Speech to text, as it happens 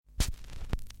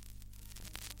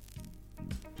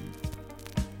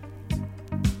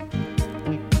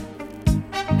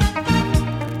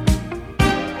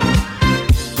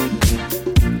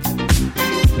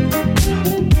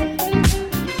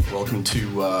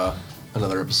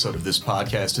another episode of This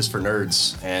Podcast is for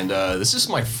Nerds, and this is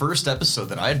my first episode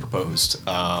that I had proposed.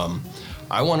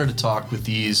 I wanted to talk with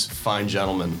these fine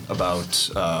gentlemen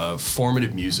about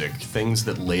formative music, things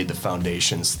that laid the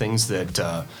foundations, things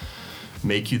that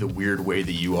make you the weird way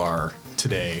that you are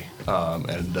today.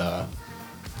 I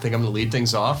think I'm going to lead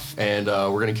things off, and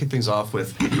we're going to kick things off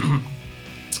with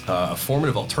a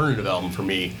formative alternative album for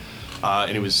me.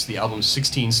 And it was the album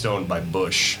 16 Stone by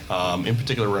Bush. In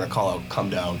particular, we're going to call out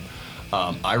Come Down.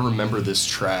 I remember this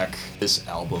track, this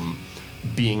album,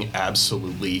 being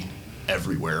absolutely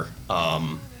everywhere.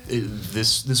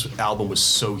 This album was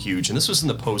so huge, and this was in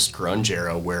the post-grunge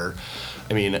era where,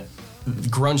 I mean,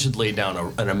 grunge had laid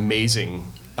down an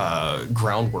amazing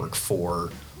groundwork for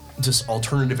just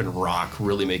alternative and rock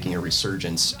really making a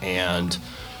resurgence. And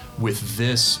with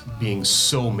this being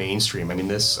so mainstream, I mean,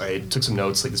 I took some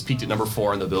notes, like this peaked at number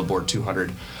 4 on the Billboard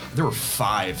 200. There were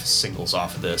 5 singles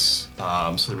off of this.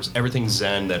 So there was Everything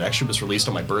Zen that actually was released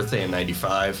on my birthday in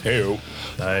 95. Hey-o.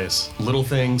 Nice. Little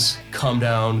Things, Come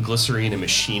Down, Glycerine, and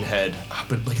Machine Head.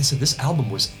 But like I said, this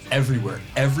album was everywhere.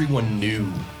 Everyone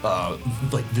knew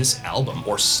like this album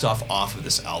or stuff off of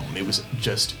this album. It was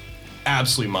just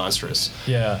absolutely monstrous.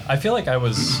 Yeah, I feel like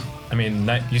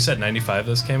you said 95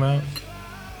 this came out?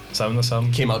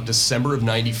 Some? Came out December of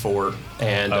 94,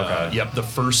 and Okay. the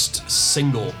first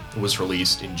single was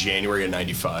released in January of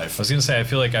 95. I was gonna say, I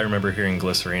feel like I remember hearing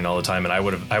Glycerine all the time, and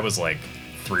I was like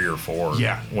 3 or 4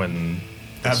 when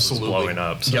this Absolutely was blowing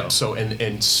up. So. Yep. So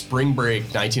and Spring Break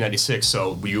 1996.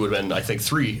 So you would have been, I think,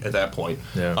 3 at that point.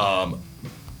 Yeah.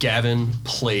 Gavin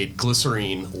played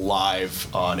Glycerine live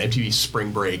on MTV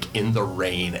Spring Break in the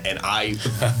rain, and I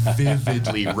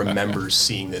vividly remember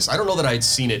seeing this. I don't know that I had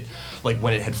seen it like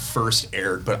when it had first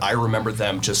aired, but I remember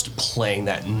them just playing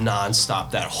that nonstop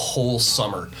that whole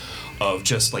summer of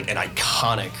just like an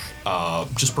iconic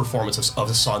just performance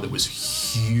of a song that was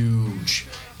huge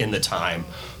in the time.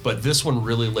 But this one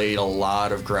really laid a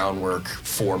lot of groundwork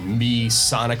for me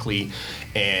sonically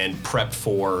and prep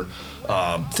for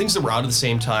things that were out at the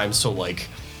same time. So like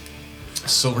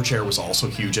Silverchair was also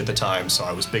huge at the time, so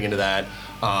I was big into that.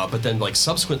 But then like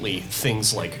subsequently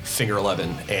things like Finger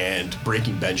Eleven and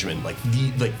Breaking Benjamin, like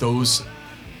those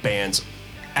bands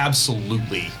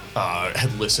absolutely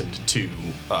had listened to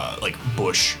like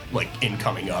Bush like in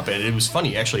coming up. And it was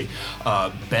funny actually,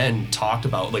 Ben talked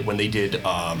about like when they did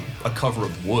a cover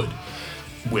of Wood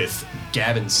with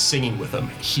Gavin singing with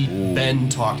them. Ben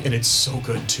talked, and it's so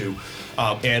good too.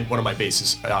 And one of my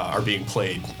basses are being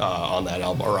played on that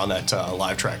album or on that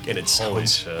live track, and it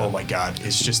sounds, oh my god,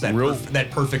 it's just that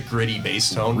that perfect gritty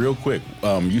bass tone. Real quick,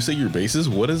 you say your basses?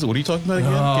 What are you talking about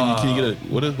again? Can you get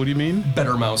what do you mean?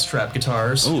 Better Mousetrap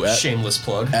Guitars. Shameless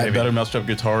plug. At Better Mousetrap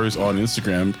Guitars on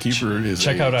Instagram. Keeper is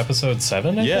check out episode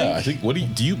 7. I think. What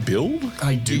do you build?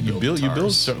 I do. You build.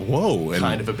 Whoa,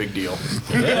 kind of a big deal.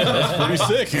 Yeah, that's pretty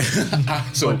sick.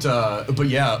 But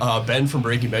yeah, Ben from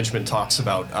Breaking Benjamin talks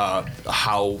about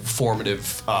how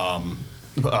formative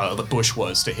the Bush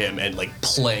was to him, and like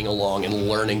playing along and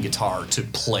learning guitar to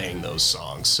playing those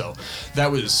songs. So that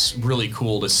was really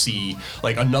cool to see,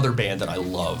 like another band that I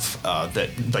love that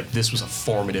like this was a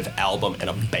formative album and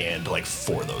a band like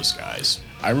for those guys.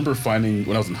 I remember finding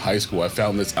when I was in high school, I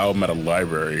found this album at a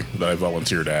library that I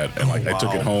volunteered at, and like I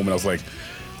took it home and I was like,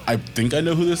 I think I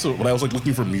know who this is. But I was like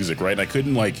looking for music, right? And I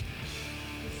couldn't like.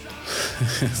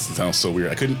 It sounds so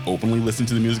weird. I couldn't openly listen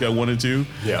to the music I wanted to.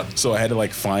 Yeah. So I had to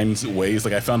like find ways.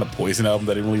 Like I found a Poison album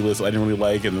that I didn't really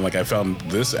like, and then like I found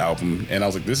this album, and I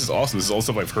was like, this is awesome. This is all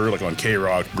stuff I've heard like on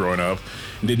K-Rock growing up,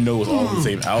 and didn't know it was all the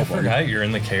same album. I forgot you're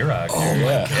in the K-Rock. Oh my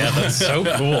god. Yeah, that's so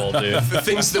cool, dude. The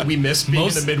things that we miss being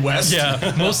in the Midwest.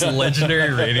 Yeah, most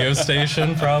legendary radio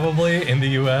station probably in the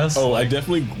U.S. Oh, I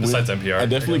definitely besides NPR. I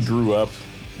definitely grew up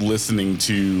listening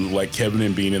to like Kevin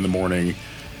and Bean in the morning,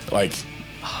 like.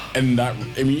 And not,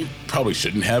 I mean, you probably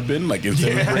shouldn't have been, like, in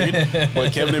 7th grade.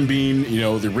 But Kevin and Bean, you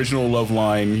know, the original Love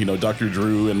Line, you know, Dr.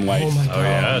 Drew and, like,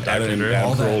 Dr. Drew.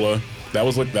 Adam Carolla.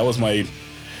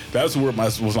 That's where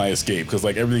was my escape, because,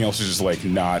 like, everything else was just, like,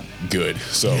 not good.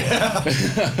 So,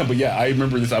 but yeah, I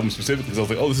remember this album specifically because I was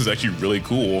like, oh, this is actually really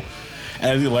cool.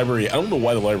 And the library, I don't know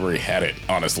why the library had it,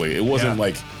 honestly. It wasn't,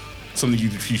 like, something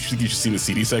you should see in the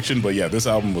CD section, but yeah, this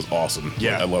album was awesome.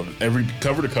 Yeah. I loved it. Every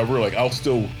cover to cover, like, I'll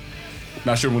still...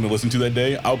 Not sure when to listen to that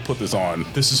day. I'll put this on.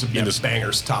 This is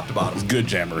bangers top to bottom. Good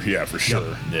jammer, yeah, for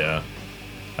sure. Yeah.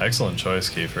 Excellent choice,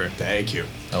 Kiefer. Thank you.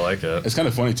 I like it. It's kind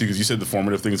of funny too because you said the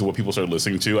formative things of what people started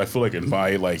listening to. I feel like in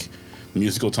my like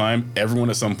musical time, everyone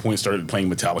at some point started playing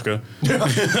Metallica.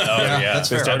 That's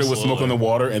They fair. started with Absolutely. Smoke on the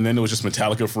Water, and then it was just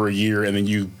Metallica for a year, and then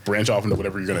you branch off into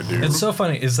whatever you're gonna do. It's so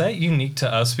funny. Is that unique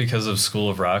to us because of School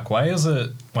of Rock? Why is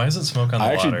it Smoke on the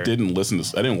I Water? actually didn't listen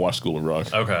to. I didn't watch School of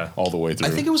Rock. Okay. All the way through.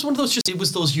 I think it was one of those it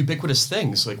was those ubiquitous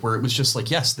things, like where it was just like,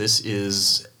 yes, this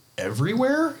is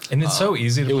everywhere. And it's so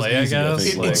easy to it was play, easy, I I guess.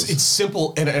 think. Like, It's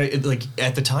simple, and like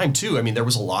at the time too. I mean, there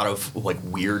was a lot of like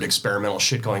weird experimental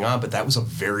shit going on, but that was a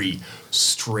very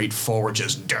straightforward,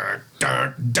 just dun,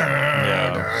 dun, dun,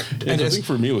 Yeah. dun. I think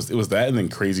for me it was that, and then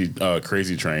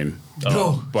Crazy Train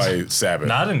Oh. by Sabbath.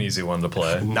 not an easy one to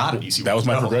play. Not an easy. That was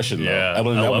my one. No. progression. Though. Yeah, I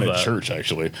learned I that one love at that. church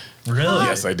actually. Really?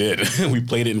 Yes, I did. We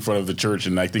played it in front of the church,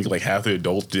 and I think like half the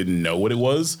adults didn't know what it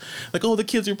was. Like, oh, the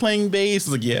kids are playing bass.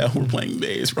 I was like, yeah, we're playing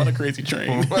bass. We're on a Crazy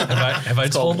Train. Have I It's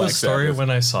called told the Black story Sabbath. when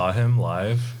I saw him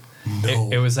live? No.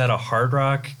 It was at a Hard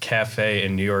Rock Cafe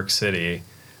in New York City.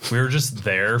 We were just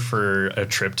there for a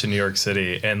trip to New York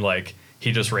City, and like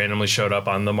he just randomly showed up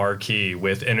on the marquee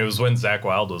and it was when Zakk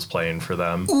Wylde was playing for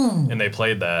them, and they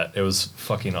played that. It was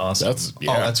fucking awesome. That's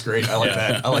Oh, that's great. I like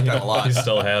that. I like that a lot. He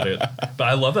still had it, but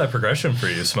I love that progression for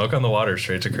you. Smoke on the Water,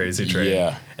 straight to Crazy Train.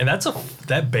 Yeah. and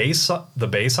the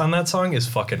bass on that song is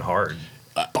fucking hard.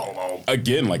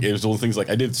 Again, like it was all the things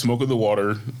like I did Smoke on the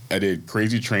Water, I did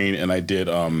Crazy Train, and I did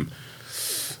it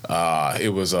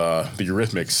was the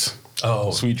Eurythmics.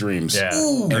 Oh, Sweet Dreams. yeah,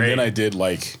 And great. then I did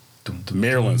like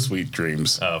Maryland Sweet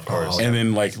Dreams. Oh, of course. And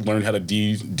then like learned how to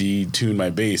detune my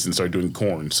bass and started doing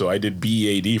Korn. So I did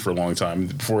BAD for a long time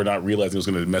before not realizing it was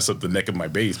going to mess up the neck of my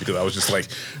bass because I was just like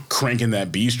cranking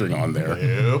that B string on there.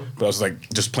 Yep. But I was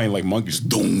like just playing like monkeys.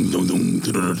 Dum, dum, dum,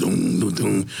 dum, dum, dum, dum,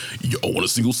 dum. Y'all want a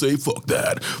single say fuck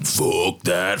that, fuck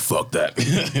that, fuck that.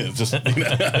 It's just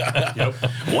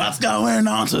what's going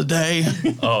on today?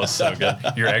 Oh, so good.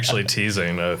 You're actually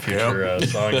teasing a future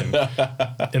song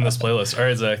in this playlist. All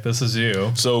right, Zach, this is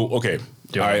you. So okay,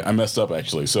 you want- I messed up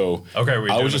actually. So Okay, we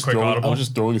I doing was a just quick throwing, audible? I was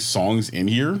just throwing songs in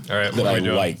here All right, that what are I we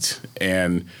doing? liked,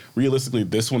 and realistically,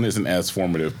 this one isn't as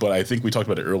formative. But I think we talked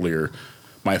about it earlier.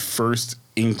 My first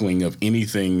inkling of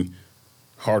anything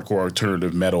hardcore,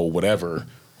 alternative metal, whatever,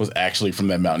 was actually from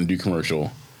that Mountain Dew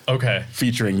commercial Okay.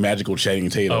 featuring Magical Channing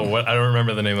Tatum. Oh, what? I don't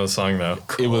remember the name of the song though.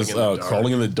 It was in the Dark.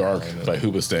 Crawling in the Dark by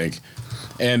Hoobastank.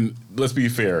 And let's be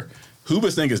fair,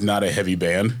 Hoobastank is not a heavy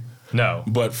band. No.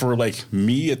 But for like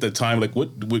me at the time, like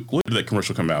what did that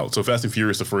commercial come out? So Fast and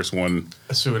Furious, the first one.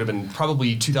 So it would have been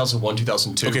probably 2001,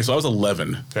 2002. Okay, so I was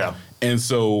 11. Yeah. And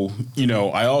so,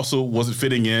 I also wasn't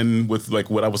fitting in with like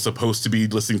what I was supposed to be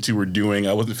listening to or doing.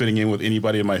 I wasn't fitting in with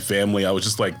anybody in my family. I was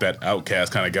just like that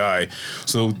outcast kind of guy.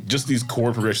 So just these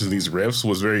chord progressions, these riffs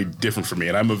was very different for me.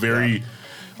 And I'm a very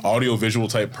audio visual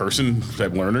type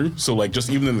learner. So like just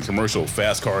even in the commercial,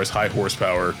 fast cars, high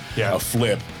horsepower, Yeah. a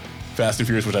flip, Fast and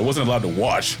Furious, which I wasn't allowed to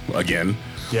watch again.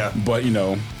 Yeah. But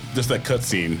just that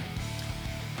cutscene.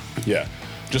 Yeah.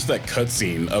 Just that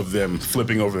cutscene of them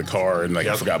flipping over the car and like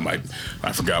Yep.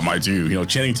 I forgot my due.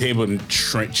 Channing Tatum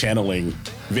channeling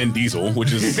Vin Diesel,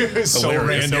 which is So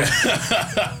hilarious. random.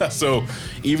 Yeah. So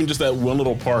even just that one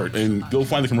little part, and go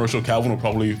find the commercial. Calvin will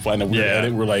probably find a weird Yeah.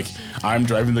 edit where like I'm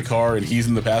driving the car and he's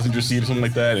in the passenger seat or something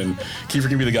like that, and Kiefer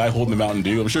can be the guy holding the Mountain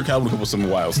Dew. I'm sure Calvin will come up with some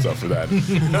wild stuff for that.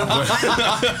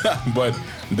 But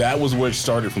that was what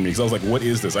started for me because I was like, what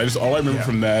is this? All I remember Yeah.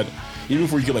 from that. Even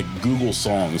before you could like Google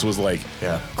songs, was like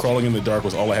Crawling in the Dark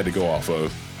was all I had to go off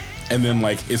of. And then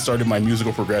like it started my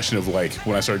musical progression of like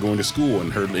when I started going to school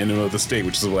and heard In and of the State,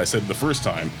 which is what I said the first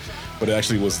time. But it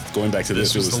actually was going back to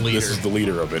this. This was the leader. This is the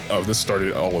leader of it. This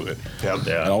started all of it. Yep.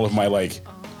 Yeah. And all of my like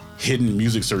hidden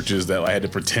music searches that I had to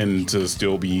pretend to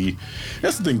still be.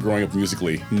 That's the thing growing up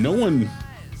musically.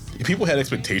 People had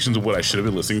expectations of what I should have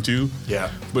been listening to. Yeah.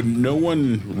 But no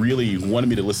one really wanted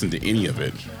me to listen to any of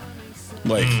it.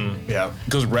 Like, Yeah.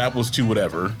 because rap was too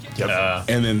whatever. Yep.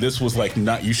 And then this was like,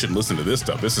 not, you shouldn't listen to this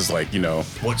stuff. This is like,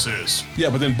 What's this?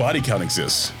 yeah, but then Body Count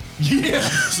exists. Yeah.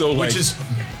 So like, Which is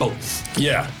both.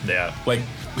 yeah. Yeah. Like,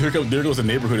 there goes the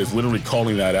Neighborhood is literally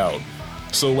calling that out.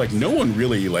 So like, no one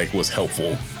really like was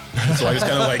helpful. So I just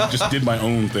kind of like just did my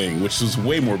own thing, which was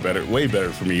way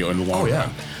better for me in the long run.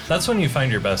 That's when you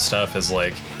find your best stuff is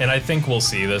like, and I think we'll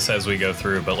see this as we go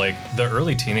through, but like the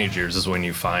early teenage years is when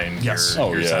you find Yes. your,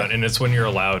 Oh, your yeah. sound, and it's when you're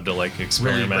allowed to like Really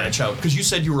experiment. branch out. Because you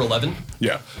said you were 11.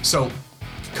 Yeah. So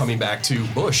coming back to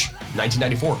Bush,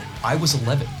 1994, I was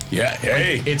 11. Yeah.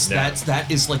 Hey. That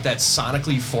is like that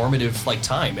sonically formative like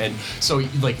time, and so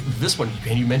like this one,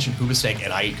 and you mentioned Hoobastank,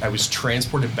 and I was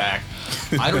transported back.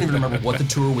 I don't even remember what the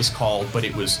tour was called, but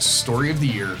it was Story of the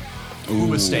Year.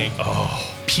 Hoobastank,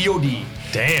 POD,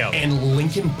 Damn. and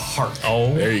Linkin Park.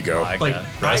 Oh, There you go. my Like God.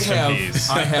 Rest in peace.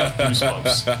 I have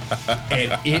goosebumps,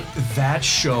 and that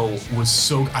show was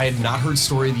so. I had not heard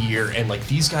Story of the Year, and like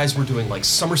these guys were doing like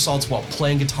somersaults while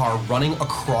playing guitar, running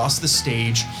across the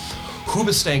stage.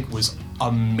 Hoobastank was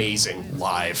amazing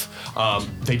live.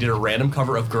 They did a random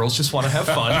cover of "Girls Just Want to Have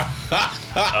Fun."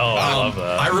 Oh, I love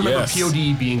that. I remember Yes.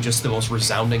 POD being just the most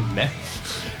resounding meh,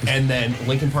 and then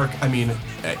Linkin Park. I mean,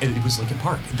 it was Linkin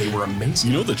Park. They were amazing.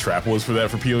 You know what the trap was for that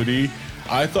for POD?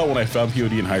 I thought when I found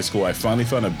POD in high school, I finally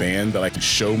found a band that I could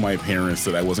show my parents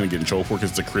that I wasn't gonna get in trouble for because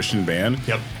it's a Christian band.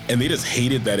 Yep. And they just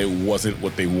hated that it wasn't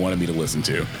what they wanted me to listen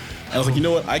to. I was like, you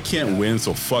know what? I can't win,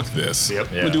 so fuck this. Yep.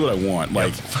 I'm gonna do what I want.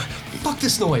 Like, Fuck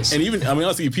this noise. and even I mean,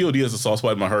 honestly, POD has a soft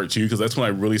spot in my heart too because that's when I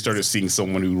really started seeing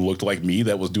someone who looked like me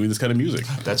that was doing this kind of music.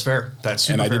 That's fair. That's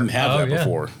super And I fair. didn't have Oh, that yeah.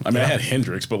 before. I mean, I Yeah. had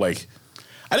Hendrix, but like,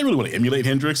 I didn't really want to emulate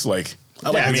Hendrix. Like, I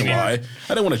like I to mean- lie. I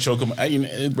didn't want to choke him. I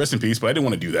mean, rest in peace, but I didn't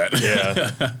want to do that.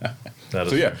 Yeah. That is,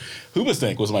 So yeah,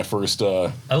 Hoobastank was my first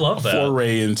I love that.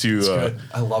 foray into. Good.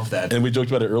 I love that. And we joked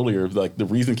about it earlier. Like the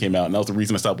reason came out, and that was the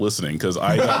reason I stopped listening because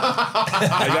I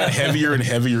got heavier and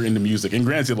heavier into music. And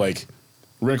granted, like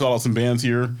we're gonna call out some bands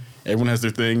here. Everyone has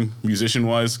their thing, musician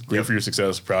wise. Great Yep. for your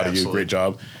success. Proud of you. Absolutely. Great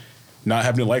job. Not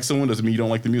having to like someone doesn't mean you don't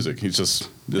like the music. It's just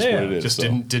this Yeah, what it is. Just So,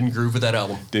 didn't groove with that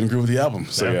album. didn't agree with the album.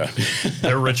 So Yeah. yeah.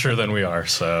 They're richer than we are,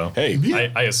 so. Hey,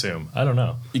 I assume. I don't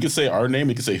know. you could say our name.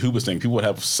 You could say Hoobastank. People would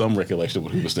have some recollection of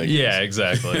what Hoobastank is. Yeah,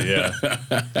 exactly. Yeah.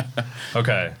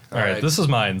 Okay. All right. right. This is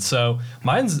mine. So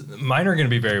mine are going to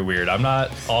be very weird. I'm not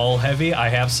all heavy. I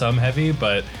have some heavy,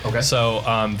 but Okay. So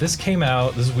this came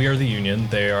out. This is We Are the Union.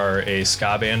 They are a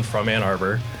ska band from Ann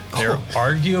Arbor. They're Oh.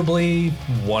 arguably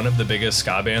one of the biggest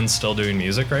ska bands still doing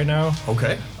music right now.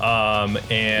 Okay. Is that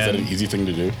And an easy thing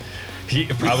to do?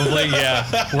 probably,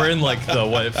 yeah. We're in like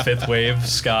the fifth wave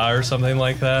ska or something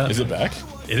like that. Is it back?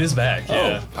 It is back.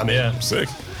 Yeah. I'm in. Yeah. Sick.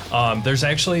 There's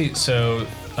actually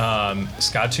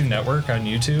Ska Tune Network on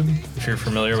YouTube, if you're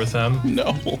familiar with them.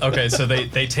 No. Okay, so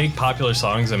they take popular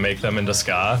songs and make them into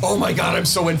ska. Oh my god, I'm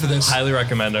so in for this. Highly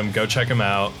recommend them. Go check them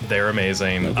out. They're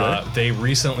amazing. Okay. They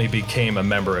recently became a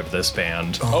member of this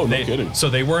band. Oh, no They- kidding. So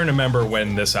they weren't a member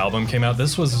when this album came out.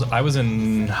 I was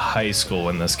in high school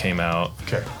when this came out.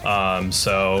 Okay.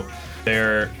 So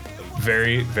they're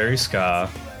very, very ska.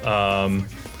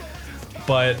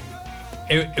 But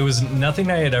it was nothing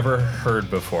I had ever heard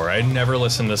before. I'd never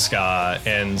listened to ska.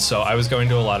 And so I was going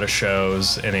to a lot of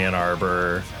shows in Ann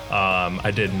Arbor.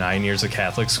 I did 9 years of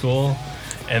Catholic school.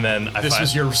 And then This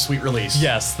was your sweet release.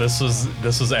 Yes, this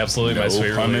was absolutely my No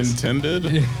sweet pun release.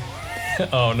 intended.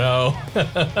 Oh no.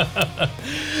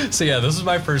 So yeah, this is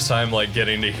my first time like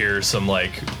getting to hear some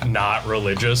like not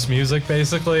religious music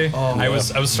basically. I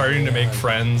was starting to make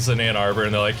friends in Ann Arbor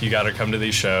and they're like, you gotta come to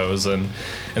these shows and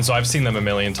so I've seen them a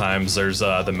million times. There's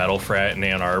the Metal Frat in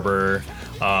Ann Arbor.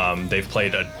 They've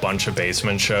played a bunch of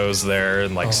basement shows there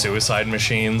and like Suicide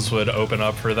Machines would open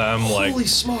up for them. Holy Like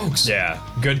smokes. yeah,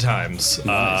 good times.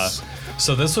 Nice.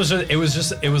 So this was it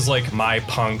was like my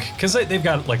punk because they've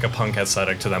got like a punk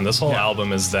aesthetic to them. This whole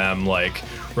album is them like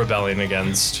rebelling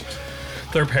against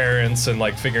their parents and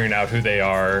like figuring out who they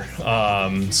are.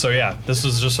 So yeah, this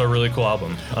was just a really cool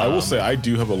album. I will say I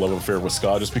do have a love affair with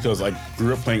ska just because I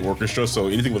grew up playing orchestra, so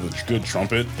anything with a good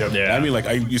trumpet. Yep. Yeah. I mean, like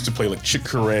I used to play like Chick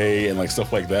Corea and like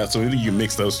stuff like that. So anything you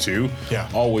mix those two, Yeah.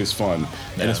 always fun.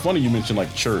 And it's funny you mentioned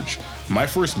like church. My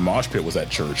first mosh pit was at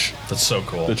church. That's so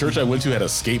cool. The church I went to had a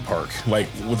skate park. Like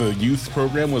with a youth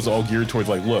program was all geared towards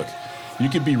like, look, you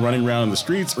could be running around in the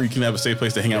streets or you can have a safe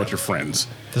place to hang out with your friends.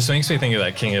 This makes me think of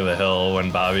that King of the Hill when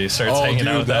Bobby starts Oh, hanging dude,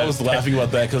 out with that was laughing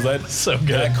about that because that So good.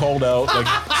 That called out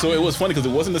like so it was funny because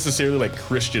it wasn't necessarily like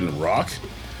Christian rock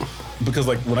because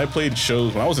like when I played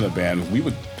shows when I was in a band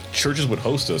churches would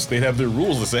host us. They'd have their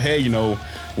rules that say, hey, you know,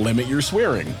 limit your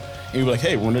swearing. And you'd be like,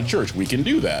 hey, we're in a church, we can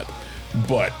do that.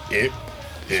 But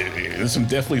there's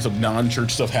definitely some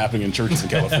non-church stuff happening in churches in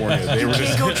California. They were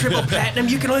just Go triple platinum,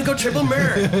 you can only go triple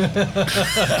myrrh.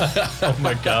 Oh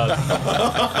my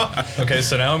god. Okay,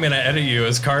 so now I'm gonna edit you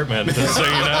as Cartman, just so you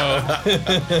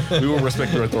know. we will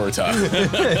respect your authority.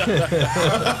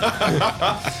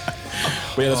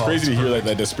 But yeah, that's crazy to hear like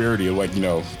that disparity of like, you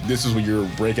know, this is what your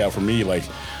breakout for me. Like,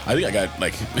 I think I got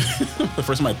like the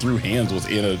first time I threw hands was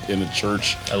in a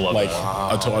church. I love like that.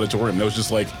 auditorium. That was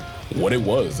just like what it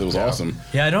was. It was awesome.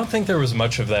 Yeah, I don't think there was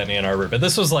much of that in Ann Arbor, but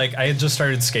this was like I had just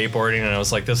started skateboarding and I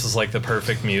was like, this is like the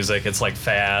perfect music. It's like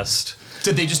fast.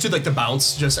 Did they just do like the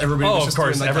bounce? Just everybody was Oh, of just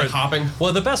course, doing, like, hopping?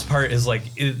 Well, the best part is like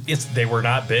it's they were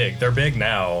not big. They're big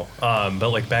now, but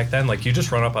like back then, like you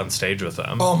just run up on stage with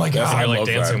them. Oh my God. And I you're like love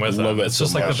dancing that. with Love them. that It's so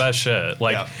just like much. the best shit.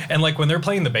 Like Yeah. and like when they're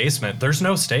playing the basement, there's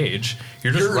no stage.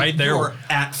 You're just right there. you're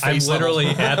at I'm face level. literally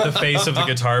at the face of the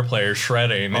guitar player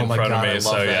shredding in my front God, I of me. love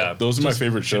So that. yeah, Those are my just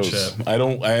favorite good shows. shit.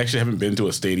 I actually haven't been to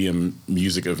a stadium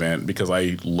music event because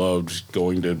I loved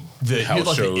going to You house had,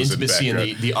 like, the shows intimacy and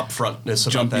background. the upfrontness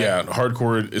about Jump, that. yeah,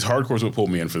 hardcore is what pulled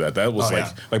me in for that. That was Oh, like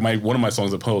yeah. like my one of my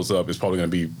songs that pulls up is probably going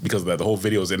to be because of that. The whole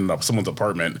video is ended up someone's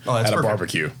apartment Oh, that's at a perfect.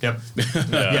 barbecue. Yep.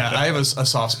 Yeah, I have a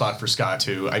soft spot for ska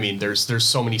too. I mean, there's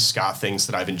so many ska things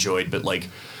that I've enjoyed, but like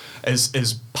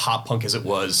as pop punk as it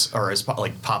was, or as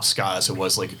like pop ska as it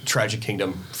was, like Tragic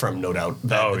Kingdom from No Doubt.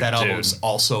 That dude. album's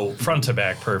also Front to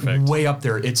back, perfect. way up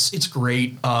there. It's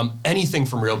great. Anything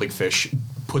from Real Big Fish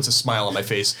puts a smile on my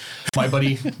face. My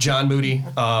buddy John Moody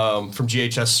from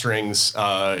GHS Strings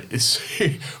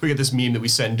we get this meme that we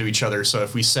send to each other. So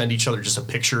if we send each other just a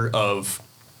picture of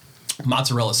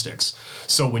mozzarella sticks.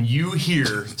 So when you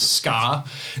hear ska,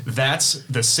 that's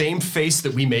the same face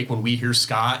that we make when we hear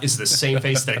ska is the same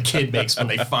face that a kid makes when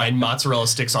they find mozzarella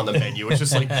sticks on the menu. It's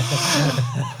just like,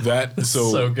 That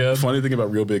So good. Funny thing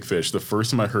about Real Big Fish, the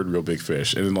first time I heard Real Big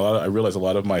Fish, and I realized a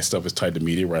lot of my stuff is tied to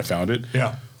media where I found it.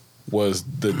 yeah. Was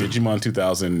the Digimon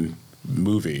 2000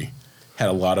 movie had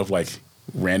a lot of like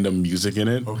random music in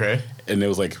it. Okay. And it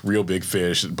was like Real Big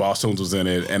Fish, Boss Tones was in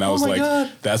it, and I was my like,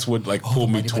 God. that's what like pulled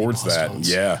me Mighty Mighty towards Boss that. Tones.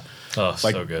 Yeah. Oh,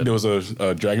 Like so good. there was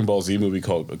a Dragon Ball Z movie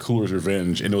called Cooler's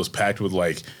Revenge, and it was packed with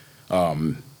like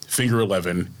Finger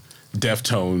 11,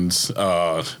 Deftones,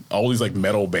 all these like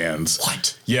metal bands.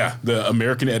 What? Yeah, the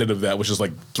American edit of that was just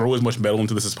like throw as much metal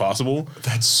into this as possible.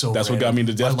 That's That's what got me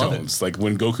into I love it. Deftones. Like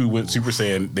when Goku went Super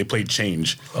Saiyan, they played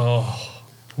Change.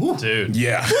 Dude.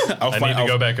 Yeah, I need to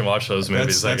go back and watch those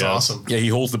movies. That's I guess. awesome. Yeah, he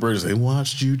holds the bird and says, "They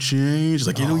watched you change." He's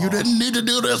like, you know, you didn't need to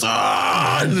do this.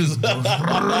 Ah!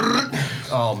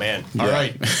 Oh man. All Yeah.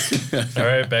 right. All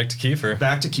right, back to Kiefer.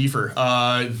 Back to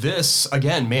Kiefer. This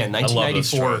again, man, love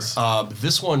this 1994. choice.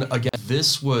 This one again.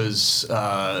 This was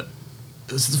the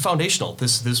foundational.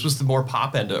 This was the more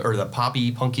pop end or the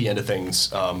poppy punky end of things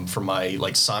from my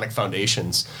like Sonic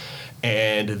foundations.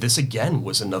 And this again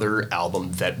was another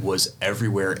album that was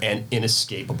everywhere and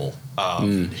inescapable.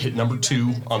 Hit number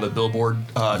 2 on the Billboard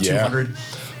 200.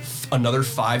 Another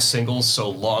 5 singles,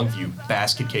 so Longview,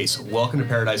 Basket Case, Welcome to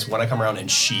Paradise, When I Come Around,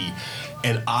 and She.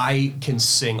 And I can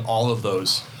sing all of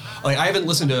those. Like, I haven't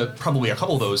listened to probably a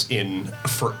couple of those in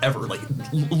forever, like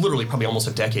literally probably almost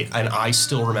a decade. And I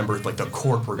still remember like the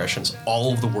chord progressions,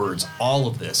 all of the words, all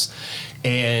of this.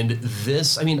 And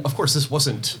this, I mean, of course, this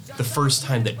wasn't the first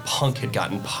time that punk had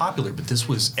gotten popular, but this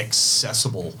was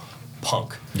accessible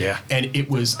punk. Yeah. And it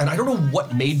was, and I don't know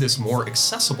what made this more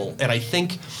accessible. And I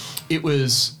think it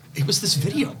was this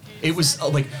video. It was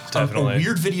like a Definitely.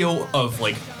 weird video of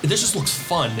like, this just looks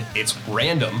fun. It's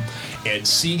random. And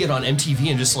seeing it on MTV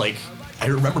and just like, I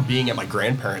remember being at my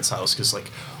grandparents' house because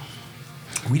like,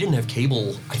 we didn't have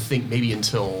cable, I think maybe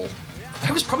until,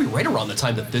 I was probably right around the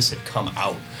time that this had come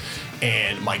out.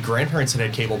 And my grandparents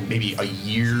had cable maybe a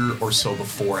year or so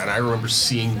before. And I remember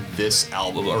seeing this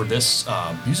album or this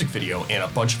music video and a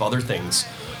bunch of other things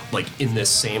like in this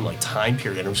same like time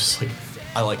period. And I was just like,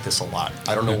 I like this a lot.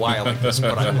 I don't know why I like this,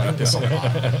 but I like this a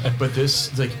lot. But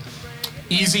this, like,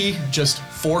 easy, just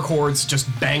 4 chords, just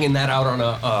banging that out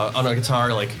on a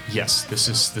guitar. Like, yes, this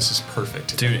is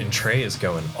perfect, Dude, and Trey is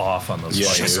going off on those Yeah,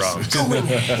 fucking he is. drums. Going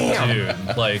ham.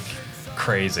 Dude, like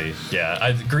crazy.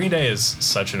 Yeah, Green Day is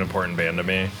such an important band to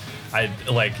me. I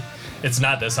like. It's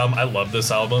not this album. I love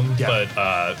this album, Yeah.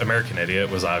 but American Idiot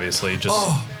was obviously just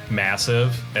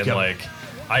massive, and Yep. like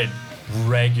I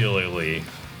regularly.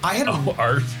 I had a Oh,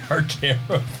 our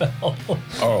camera fell.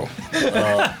 Oh,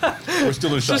 we're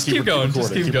still in shot. Just keep going, just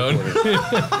recording, keep going.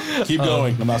 recording. Keep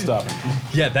going. I'm not stopping.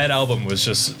 Yeah, that album was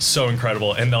just so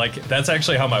incredible, and like that's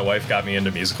actually how my wife got me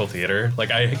into musical theater. Like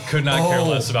I could not care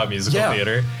less about musical yeah.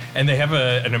 theater, and they have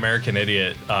an American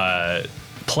Idiot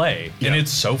play, Yeah. and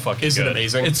it's so fucking Is it good.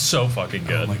 amazing? It's so fucking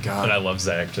good. my God. And I love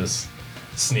Zach just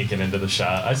sneaking into the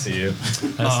shot. I see you.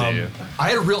 I see you. I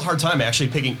had a real hard time actually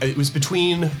picking. It was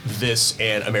between this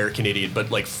and American Idiot,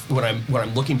 but like when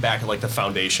I'm looking back at like the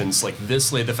foundations, like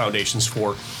this laid the foundations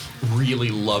for really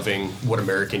loving what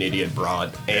American Idiot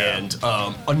brought. Yeah. And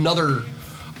another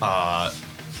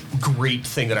great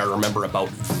thing that I remember about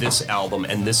this album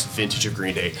and this vintage of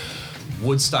Green Day,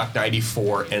 Woodstock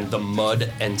 '94 and the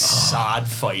mud and sod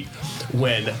fight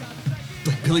when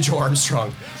like, Billy Joe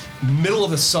Armstrong, middle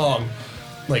of the song,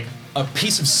 like a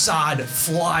piece of sod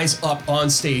flies up on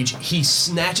stage. He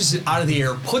snatches it out of the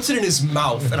air, puts it in his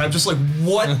mouth, and I'm just like,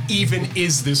 what even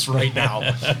is this right now?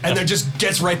 And then just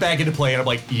gets right back into play, and I'm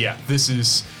like, yeah, this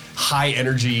is high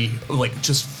energy, like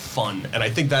just fun. And I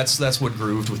think that's what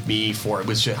grooved with me for it,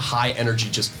 was just high energy,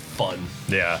 just fun.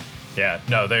 Yeah. Yeah,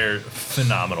 no, they're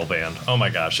phenomenal band. Oh my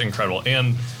gosh, incredible.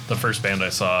 And the first band I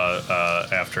saw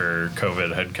after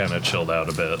COVID had kind of chilled out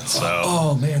a bit. So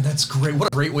Oh man, that's great. What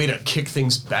a great way to kick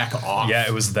things back off. yeah,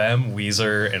 it was them,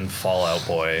 Weezer, and Fall Out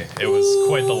Boy. It was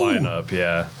quite the lineup.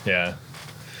 Yeah, yeah.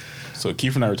 So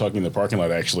Keith and I were talking in the parking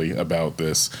lot actually about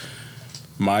this.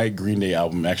 My Green Day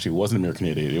album actually wasn't American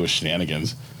Idiot. It was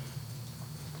Shenanigans.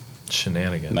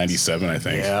 Shenanigans. 97, I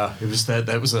think. Yeah, it was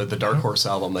that was the Dark Horse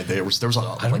album. Like there was a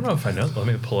I don't know if I know. Let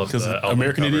me pull up Because the album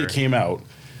American cover. Idiot came out,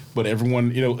 but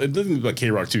everyone, it doesn't look like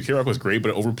K-Rock too. K-Rock was great, but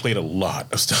it overplayed a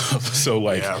lot of stuff. So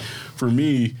like, Yeah. for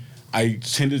me, I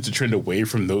tended to trend away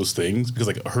from those things because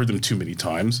like I heard them too many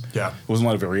times. Yeah. It wasn't a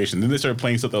lot of variation. Then they started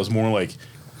playing stuff that was more like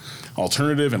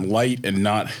alternative and light and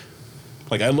not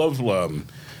like I love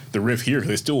the riff here because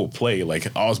they still will play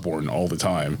like Osbourne all the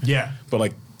time. Yeah. But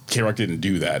like K-Rock didn't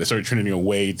do that. It started trending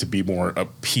away to be more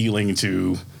appealing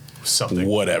to something.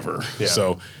 whatever. Yeah.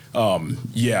 So,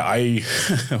 yeah, I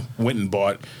went and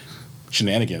bought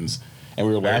Shenanigans, and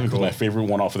we were laughing because cool. my favorite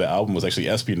one off of the album was actually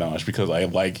Espionage because I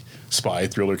like spy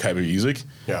thriller type of music.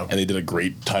 Yeah. And they did a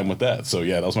great time with that. So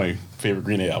yeah, that was my favorite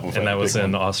Green Day album. And that was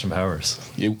in Austin Powers.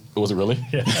 Was it really?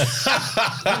 Yeah.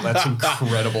 That's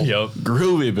incredible. Yup.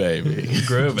 Groovy baby.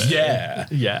 Groove it. Yeah.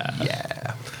 Yeah.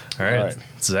 Yeah. All right. All right.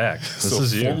 Zach, this So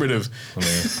is you. formative. I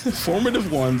mean,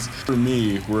 Formative ones for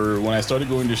me were when I started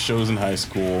going to shows in high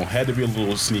school. Had to be a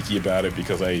little sneaky about it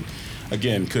because I,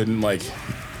 again, couldn't like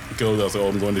go. I was like, oh,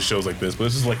 I'm going to shows like this. But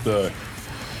this is like the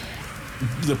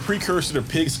precursor to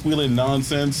pig squealing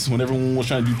nonsense. When everyone was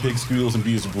trying to do pig squeals and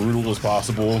be as brutal as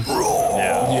possible.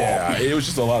 yeah. Yeah, it was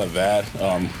just a lot of that.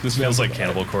 This Feels like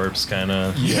Cannibal Corpse, kind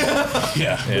of. yeah.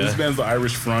 But this band's the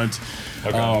Irish Front.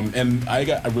 Okay. And I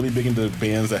got really big into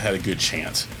bands that had a good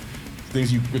chant.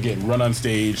 Things you, again, run on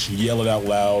stage, yell it out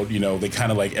loud, they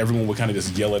kind of like, everyone would kind of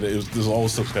just yell at it. There's all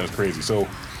this stuff kind of crazy. So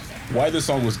why this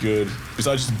song was good,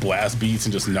 besides just blast beats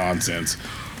and just nonsense,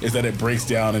 is that it breaks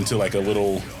down into like a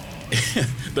little,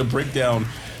 the breakdown,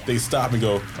 they stop and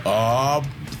go, ah,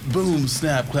 boom,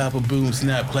 snap, clap, a boom,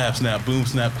 snap, clap, snap, boom,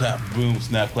 snap, clap, boom,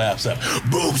 snap, clap, snap,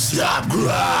 boom, snap,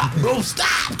 clap, boom, snap.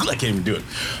 I can't even do it.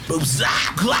 Boom,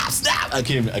 snap, clap, snap. I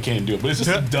can't even do it. But it's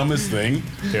just the dumbest thing.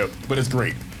 Yep. But it's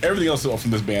great. Everything else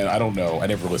from this band, I don't know. I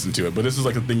never listened to it. But this is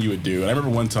like a thing you would do. And I remember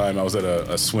one time I was at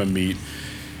a swim meet,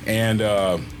 and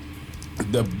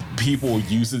the people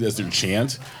used it as their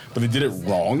chant, but they did it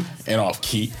wrong and off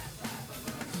key.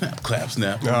 Snap, clap,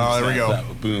 snap. Boom, Oh, there we snap, go.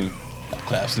 Clap, boom,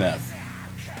 clap, snap.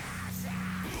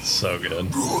 So good.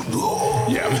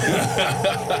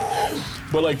 Yeah.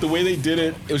 But like the way they did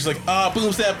it, it was like,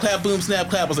 boom, snap, clap, boom, snap,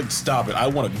 clap. I was like, stop it. I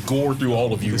want to gore through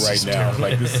all of you This right is now. terrible.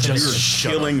 Like this, Just you're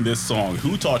shut killing this song.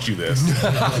 Who taught you this?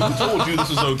 Who told you this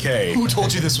was okay? Who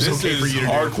told you this was This okay is for you to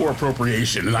do? hardcore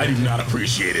appropriation, and I do not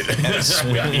appreciate it.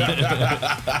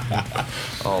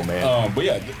 Oh man. But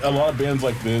yeah, a lot of bands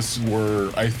like this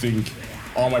were, I think,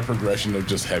 on my progression of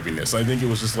just heaviness. I think it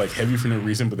was just like heavy for no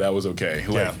reason, but that was okay.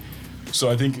 Like, Yeah. So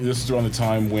I think this is around the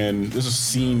time when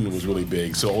scene was really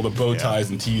big. So all the bow ties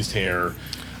and teased hair.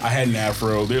 I had an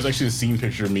afro. There's actually a scene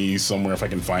picture of me somewhere if I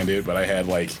can find it, but I had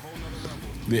like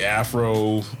the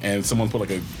afro, and someone put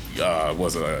like a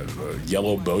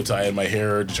yellow bow tie in my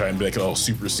hair to try and make it all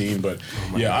super scene. But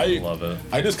yeah, I love it.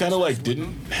 I just kind of like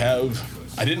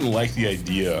I didn't like the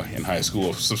idea in high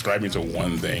school of subscribing to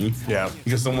one thing. Yeah.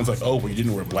 Because someone's like, oh, well, you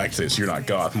didn't wear black today, so you're not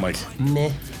goth. I'm like,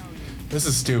 Meh. this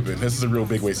is stupid. This is a real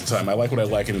big waste of time. I like what I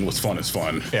like, and what's fun is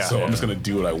fun. Yeah. So Yeah. I'm just gonna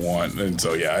do what I want. And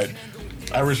so yeah,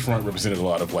 Irish Front represented a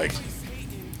lot of like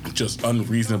just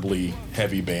unreasonably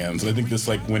heavy bands, and I think this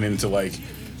like went into like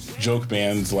joke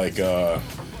bands like so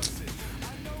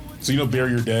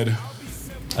Bury Your Dead.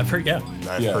 I've heard, yeah.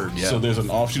 I've heard, yeah. So there's an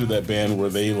offshoot of that band where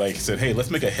they like said, hey, let's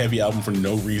make a heavy album for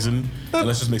no reason, and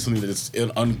let's just make something that's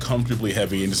uncomfortably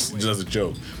heavy and just as a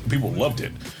joke. People loved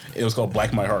it. It was called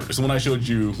Black My Heart. It's the one I showed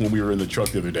you when we were in the truck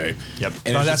the other day. Yep.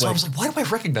 And it's That's just why I was like, why do I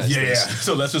recognize yeah, this?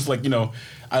 So that's just like,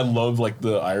 I love like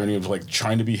the irony of like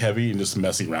trying to be heavy and just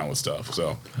messing around with stuff.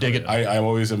 So Dig it. I'm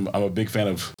a big fan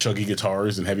of chuggy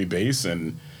guitars and heavy bass,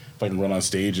 and if I can run on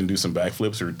stage and do some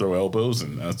backflips or throw elbows,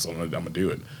 and that's what I'm gonna do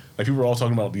it. Like people are all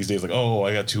talking about these days, like, oh,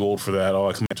 I got too old for that. Oh,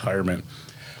 I come retirement.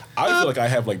 I feel like I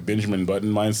have like Benjamin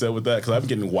Button mindset with that because I'm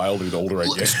getting wilder the older I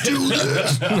get. Do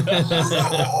this.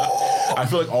 I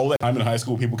feel like all that time in high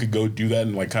school, people could go do that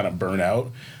and like kind of burn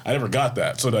out. I never got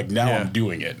that, so like now Yeah. I'm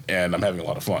doing it and I'm having a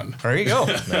lot of fun. There you go.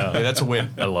 Yeah, that's a win.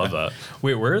 I love that.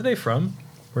 Wait, where are they from?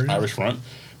 Where did Irish Front,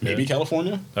 maybe Yeah.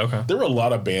 California. Okay. There were a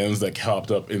lot of bands that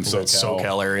popped up in That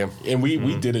SoCal area. and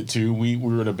we did it too. We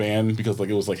were in a band because like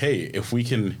it was like, hey, if we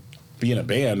can be in a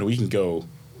band, we can go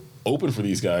open for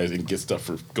these guys and get stuff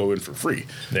go in for free.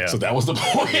 Yeah. So that was the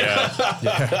point.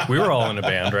 Yeah. We were all in a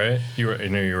band, right? I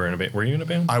knew you were in a band. Were you in a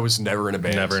band? I was never in a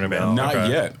band. Never in a band. Not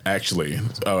Okay. yet, actually.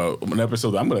 An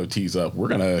episode that I'm going to tease up. We're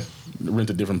going to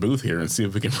rent a different booth here and see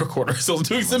if we can record ourselves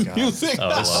doing some music. Oh,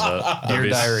 I love it. Dear That'd be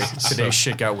Diary. so- Today's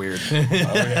shit got weird.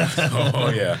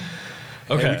 Oh yeah.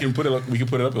 Okay. And we can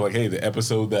put it up like, hey, the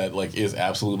episode that like is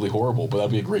absolutely horrible, but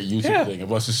that'd be a great YouTube Yeah. thing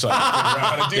of us just trying to figure out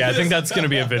how to do Yeah, I this. think that's going to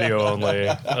be a video only.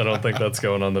 I don't think that's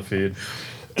going on the feed.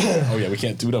 Oh yeah, we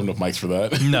can't do it. Have enough mics for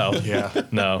that. No. Yeah.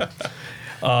 No.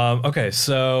 Okay,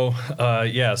 so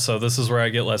so this is where I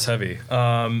get less heavy.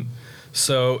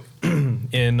 So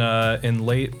in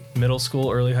late middle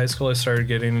school, early high school, I started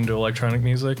getting into electronic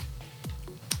music.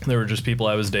 There were just people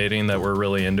I was dating that were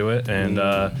really into it, and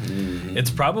it's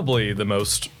probably the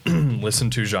most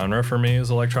listened to genre for me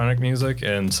is electronic music,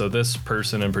 and so this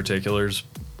person in particular is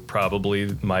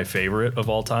probably my favorite of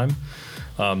all time.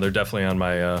 They're definitely on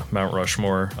my Mount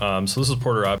Rushmore. So this is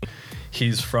Porter Robinson.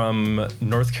 He's from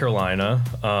North Carolina,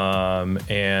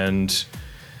 and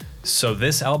so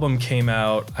this album came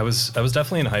out. I was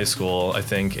definitely in high school, I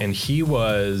think, and he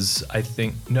was,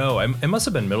 it must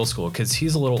have been middle school because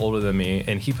he's a little older than me,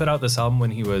 and he put out this album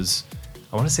when he was,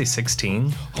 I want to say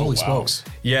 16. Holy wow. smokes.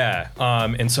 Yeah,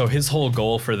 and so his whole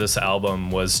goal for this album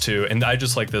was to, and I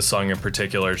just like this song in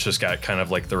particular. It's just got kind of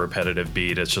like the repetitive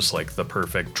beat. It's just like the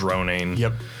perfect droning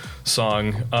Yep.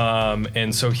 song.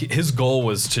 And so his goal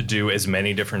was to do as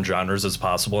many different genres as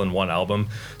possible in one album.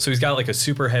 So he's got like a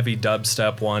super heavy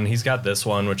dubstep one. He's got this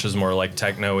one, which is more like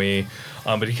techno-y,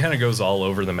 but he kind of goes all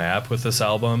over the map with this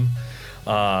album.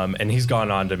 And he's gone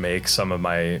on to make some of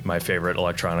my favorite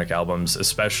electronic albums,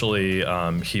 especially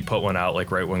he put one out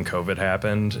like right when COVID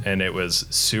happened, and it was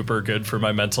super good for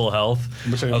my mental health.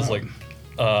 Which I I was know.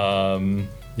 like,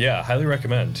 yeah, highly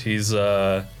recommend. He's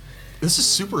This is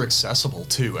super accessible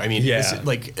too. I mean, Yeah.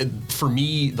 for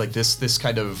me, like this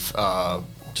kind of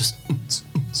just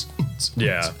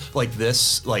Yeah. like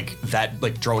this, like that,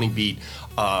 like droning beat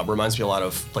reminds me a lot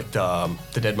of like the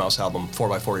Dead Mouse album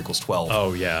 4x4 equals 12.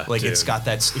 Oh, yeah, like it's dude. got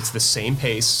that. It's the same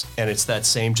pace and it's that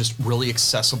same just really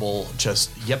accessible. Just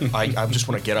I just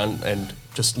want to get on and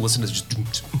just listen to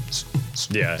just.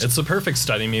 Yeah, it's the perfect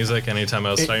study music. Anytime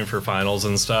I was studying for finals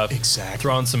and stuff, Exactly.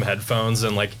 throw on some headphones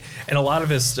and a lot of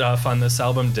his stuff on this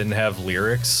album didn't have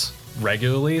lyrics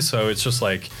regularly, so it's just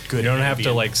like Good you don't have to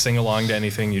ambient. like sing along to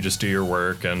anything. You just do your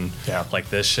work and Yeah. like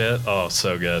this shit. Oh,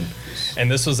 so good. And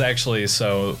this was actually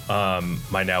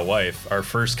my now wife. Our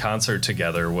first concert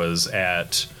together was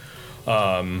at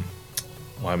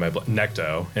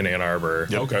Necto in Ann Arbor.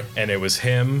 Yep. Okay. And it was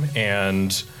him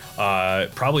and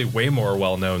probably way more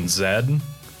well-known Zed.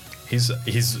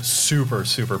 He's super,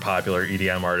 super popular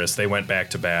EDM artist. They went back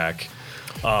to back.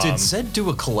 Did Zed do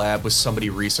a collab with somebody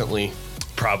recently?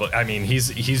 Probably, I mean,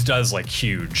 he's does like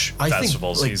huge I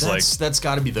festivals. think He's that's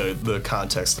got to be the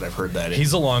context that I've heard that in.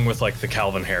 he's along with like the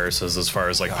Calvin Harrises as far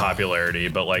as like popularity.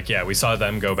 But like, yeah, we saw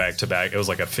them go back to back. It was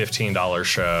like a $15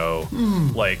 show,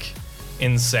 like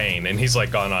insane. And he's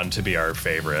like gone on to be our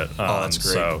favorite. that's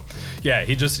great. So yeah,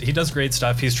 he does great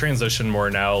stuff. He's transitioned more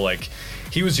now. Like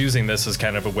he was using this as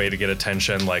kind of a way to get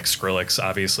attention. Like Skrillex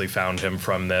obviously found him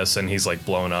from this, and he's like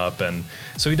blown up. And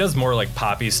so he does more like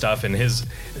poppy stuff. And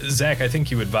Zach, I think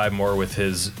you would vibe more with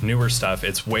his newer stuff.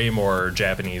 It's way more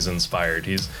Japanese inspired.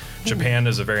 Japan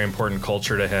is a very important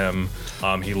culture to him.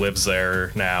 He lives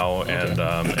there now and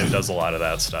does a lot of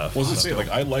that stuff. Well, I was gonna say, like,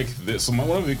 I like this. So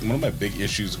one of my big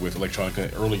issues with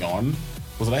electronica early on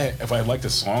was that if I liked a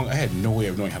song, I had no way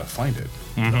of knowing how to find it.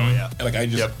 Oh yeah. Like I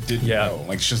just didn't Yeah. know.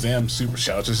 Like Shazam,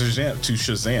 shout out to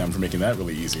Shazam for making that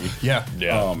really easy. Yeah.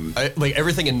 Yeah. Like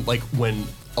everything in like when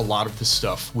a lot of this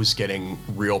stuff was getting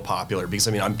real popular, because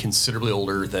I mean I'm considerably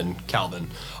older than Calvin.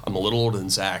 I'm a little older than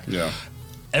Zach. Yeah.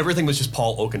 Everything was just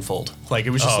Paul Oakenfold. Like it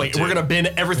was just Oh, like dude. we're gonna bin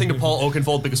everything to Paul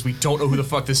Oakenfold because we don't know who the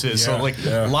fuck this is. Yeah, So like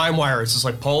yeah. LimeWire, it's just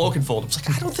like Paul Oakenfold. I was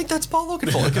like, I don't think that's Paul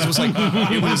Oakenfold because it was like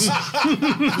it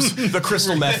was the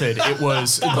Crystal Method. It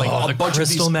was like a bunch of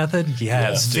these Method?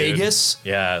 Yes, dude. Vegas.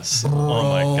 Yes. Oh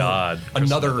my God.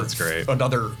 That's great.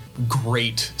 Another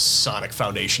great Sonic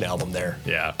Foundation album there.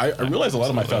 Yeah. I realize a lot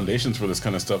of my foundations for this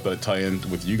kind of stuff that I tie in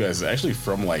with you guys is actually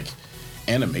from like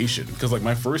animation, because like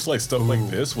my first like stuff like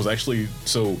this was actually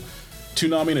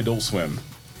Toonami and Adult Swim.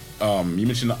 you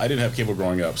mentioned I didn't have cable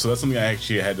growing up, so that's something I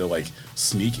actually had to like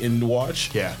sneak in to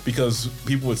watch. Yeah. Because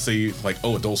people would say like,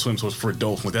 "Oh, Adult Swim was for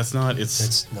adults." Like that's not.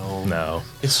 It's No.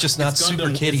 It's just not Gundam,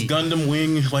 super kiddie. It's Gundam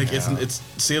Wing. Like it's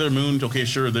Sailor Moon. Okay,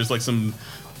 sure. There's like some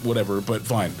whatever, but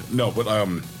fine. No, but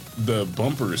the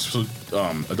bumpers. So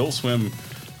Adult Swim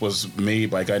was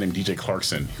made by a guy named DJ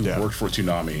Clarkson who worked for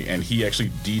Toonami, and he actually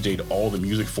DJ'd all the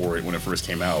music for it when it first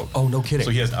came out. Oh, no kidding.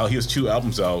 So he has 2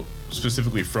 albums out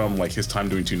specifically from like his time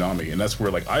doing Toonami, and that's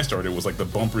where like I started was like the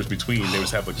bumpers between. They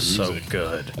just have like the So music.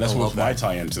 good. And that's what was my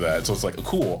tie into that. So it's like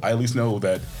cool. I at least know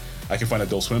that I can find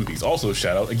Adult Swim piece. Also,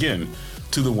 shout out again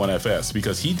to the 1FS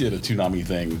because he did a Toonami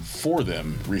thing for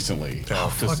them recently. Oh,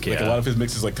 fuck Like yeah. a lot of his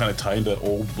mixes like kind of tie into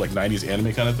old like 90s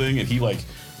anime kind of thing, and he like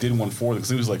did one for them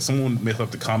because it was like someone made up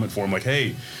the comment for him like,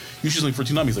 "Hey, you should link for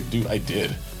Toonami." He's like, "Dude, I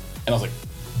did," and I was like,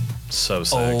 So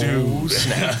sick. Oh, "Dude,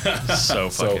 So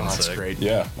fucking that's sick. great.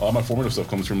 yeah." All my formative stuff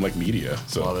comes from like media.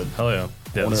 So Love it. Hell yeah.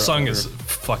 Yeah, Wonder- the song wonder- is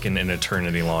fucking an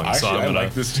eternity long. Actually, so I'm I gonna,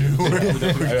 like this too. I actually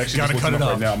Gotta just cut looked it up up.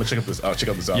 right now. I'm gonna check out this. I'll check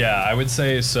out this album. Yeah, I would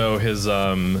say so. His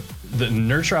the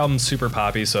Nurture album's super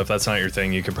poppy. So if that's not your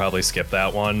thing, you could probably skip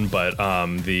that one. But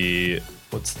the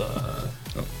what's the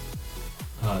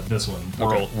this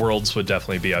one Worlds would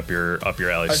definitely be up your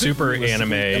alley. I think Super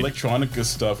realistically, anime. Electronica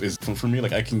stuff is for me.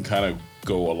 Like I can kind of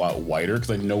go a lot wider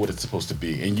because I know what it's supposed to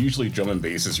be, and usually drum and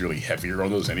bass is really heavier on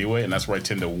those anyway, and that's where I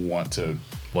tend to want to.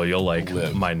 Well, you'll like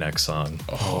Live. my next song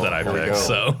that I here we picked. go.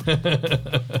 So,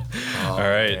 all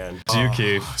right, man.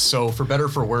 Dookie. So for better or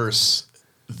for worse,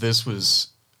 this was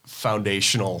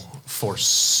foundational for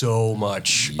so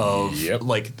much of Yep.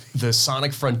 like the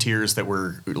sonic frontiers that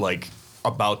were like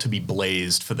about to be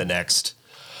blazed for the next,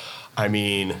 I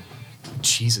mean,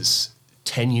 Jesus,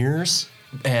 10 years?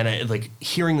 And like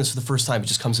hearing this for the first time, it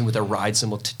just comes in with a ride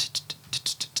cymbal, ding,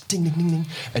 ding, ding, ding,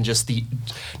 and just the,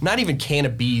 not even Can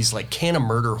of Bees, like Can of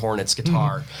Murder Hornets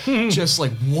guitar. Just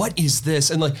like, what is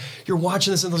this? And like, you're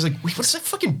watching this and I was like, wait, what's that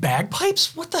fucking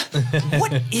bagpipes? What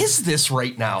what is this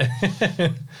right now?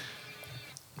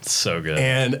 So good.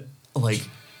 And like,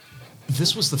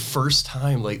 this was the first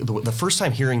time, like the first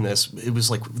time hearing this, it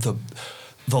was like the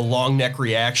long neck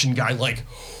reaction guy, like,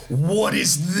 what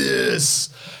is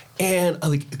this? And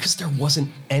like, because there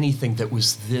wasn't anything that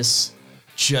was this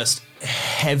just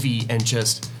heavy and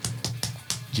just,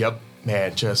 yep,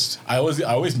 man, just. I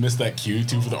always miss that cue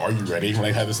too for the "Are you ready?" when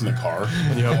I had this in the car.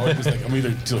 You know, I was like, I'm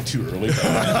either too early.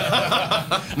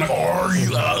 I'm like, "Are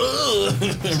you?"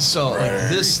 So like,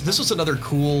 this was another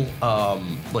cool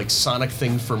like sonic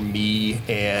thing for me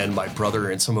and my brother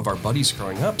and some of our buddies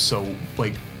growing up. So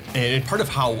like, and part of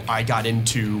how I got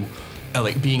into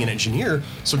like being an engineer.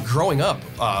 So growing up,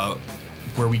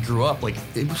 where we grew up, like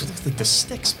it was like the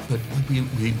sticks, but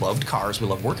we loved cars. We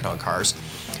loved working on cars,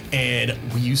 and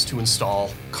we used to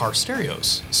install car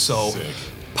stereos. So. Sick.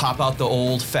 Pop out the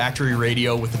old factory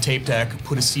radio with the tape deck,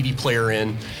 put a CD player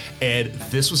in, and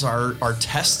this was our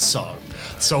test song.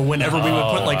 So whenever we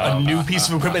would put like a new piece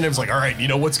of equipment, it was like, all right, you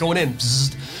know what's going in.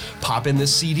 Bzzz, pop in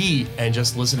this CD and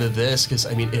just listen to this, because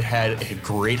I mean, it had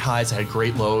great highs, it had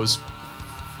great lows.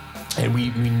 And we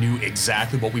knew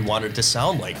exactly what we wanted it to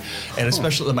sound like. And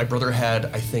especially that my brother had,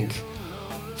 I think,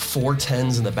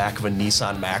 410s in the back of a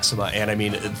Nissan Maxima. And I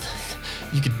mean,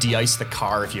 you could de-ice the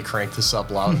car if you cranked this up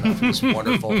loud enough. It was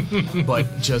wonderful.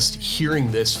 But just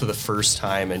hearing this for the first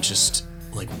time and just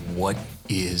like, what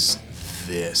is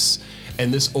this?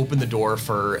 And this opened the door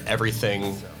for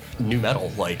everything new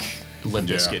metal, like Limp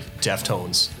Yeah. Bizkit,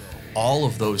 Deftones, all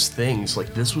of those things.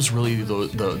 Like this was really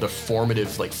the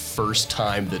formative like first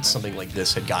time that something like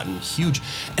this had gotten huge.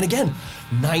 And again,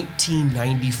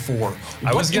 1994.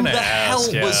 I was what in gonna the hell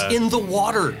ask, was yeah. in the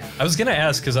water? I was gonna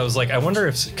ask because I was like, I wonder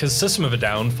if because System of a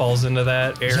Down falls into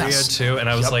that area Yes. too, and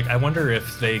I was Yep. like, I wonder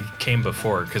if they came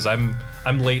before because I'm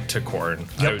late to Korn.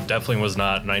 I Yep. definitely was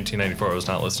not 1994. I was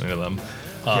not listening to them.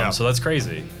 Yeah. So that's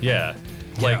crazy. Yeah.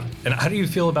 Like, Yeah. and how do you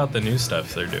feel about the new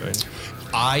stuff they're doing?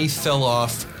 I fell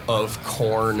off of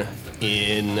Korn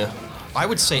in, I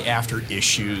would say after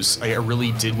Issues. I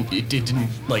really didn't, it didn't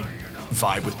like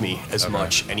vibe with me as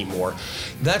much anymore.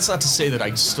 That's not to say that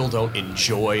I still don't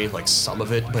enjoy like some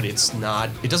of it, but it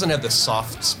doesn't have the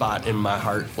soft spot in my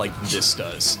heart like this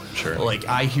does. Sure. Like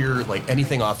I hear like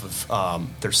anything off of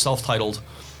their self-titled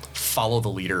Follow the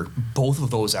Leader, both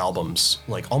of those albums,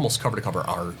 like almost cover to cover,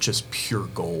 are just pure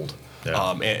gold.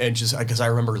 Yeah. And just because I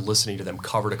remember listening to them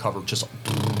cover to cover, just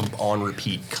on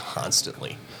repeat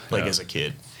constantly, like Yeah. as a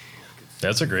kid.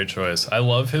 That's a great choice. I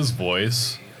love his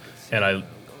voice, and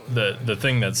the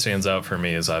thing that stands out for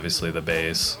me is obviously the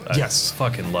bass. Yes. I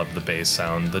fucking love the bass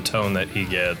sound, the tone that he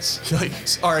gets. Like,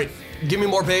 all right, Give me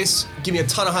more bass. Give me a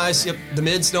ton of highs. Yep. The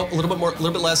mids, no, a little bit more, a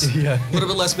little bit less. Yeah. A little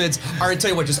bit less mids. All right, tell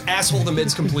you what, just asshole the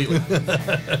mids completely.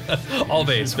 All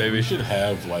bass, We baby. should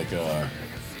have like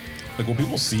will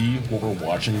people see what we're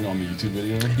watching on the YouTube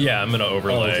video? Yeah, I'm gonna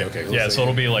overlay. Oh, okay. Yeah, Let's so say-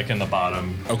 it'll be like in the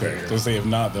bottom. Okay, so say if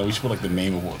not, then we should put like the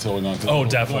name of what's going on. Oh,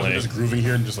 definitely. Just grooving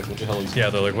here and just like what the hell is.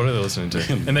 Yeah, they're like, what are they listening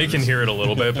to? And they can hear it a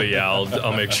little bit, but yeah,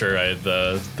 I'll make sure I had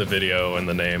the video and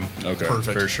the name. Okay.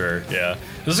 Perfect. For sure. Yeah,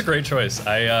 this is a great choice.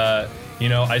 I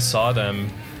saw them.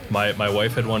 My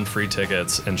wife had won free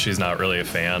tickets, and she's not really a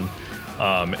fan.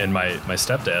 And my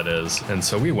stepdad is, and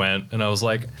so we went, and I was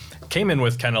like, came in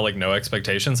with kind of like no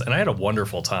expectations, and I had a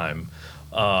wonderful time.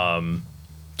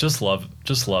 Just love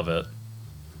it.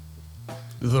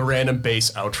 The random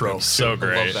bass outro. So I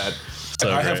great. love that. So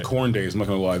I great. have Korn days. I'm not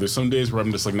gonna lie. There's some days where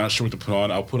I'm just like not sure what to put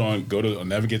on. I'll go to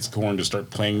Navigate to Korn to start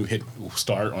playing, hit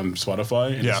start on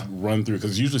Spotify, and just run through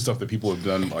because it's usually stuff that people have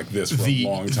done like this for a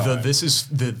long time. This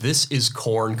is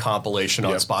Korn compilation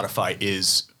on Yep. Spotify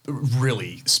is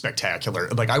really spectacular.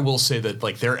 Like I will say that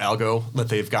like their algo that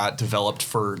they've got developed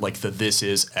for like the This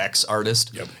Is X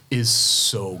artist Yep. is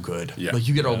so good. Yeah. Like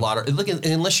you get a lot of like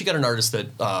unless you get an artist that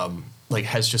like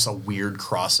has just a weird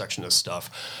cross section of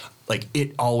stuff. Like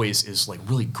it always is like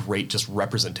really great just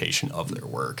representation of their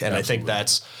work. And I think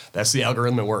that's the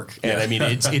algorithm at work. And I mean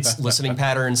it's listening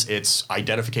patterns, it's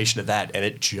identification of that, and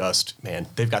it just, man,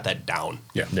 they've got that down.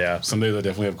 Yeah. Some days I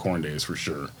definitely have Korn days for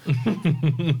sure.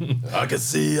 I can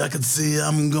see,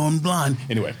 I'm going blind.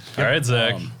 Anyway. All right,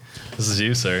 Zach. This is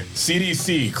you, sir.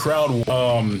 CDC crowd.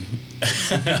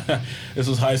 This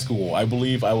was high school. I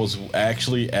believe I was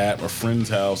actually at a friend's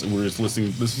house and we were just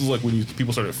listening. This was like when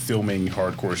people started filming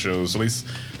hardcore shows. So at least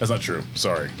that's not true.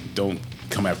 Sorry, don't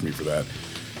come after me for that.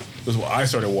 This is when I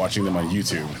started watching them on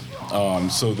YouTube.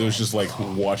 So there was just like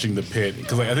watching the pit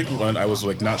because like I think when I was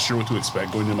like not sure what to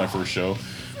expect going into my first show.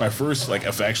 My first like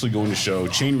of actually going to show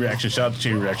Chain Reaction. Shout out to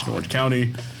Chain Reaction Orange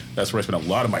County. That's where I spent a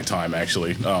lot of my time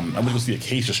actually. I'm gonna go see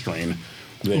Acacia Strain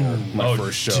there. My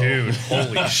first show. Dude,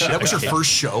 holy shit. That was your first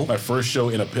show? My first show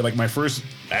in a pit, like my first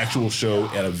actual show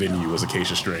at a venue was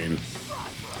Acacia Strain.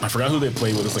 I forgot who they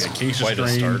played with. It's like Acacia Quite a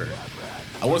Strain. starter.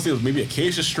 I want to say it was maybe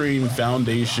Acacia Strain,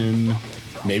 Foundation,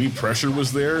 maybe Pressure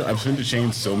was there. I've been to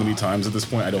Chain so many times at this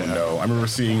point. I don't know. I remember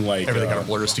seeing like Everything kind of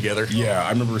blurs together. yeah, I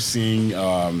remember seeing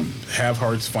Have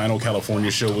Heart's final California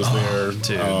show was there.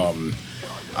 dude.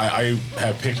 I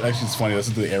have pictures. Actually, it's funny. This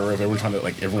is the era of everyone trying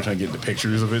to get into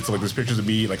pictures of it. So like, there's pictures of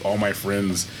me, like all my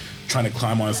friends, trying to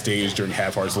climb on stage during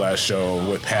Half Heart's last show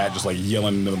with Pat just like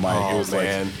yelling into the mic. Oh, It was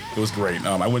man. like it was great.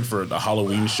 I went for a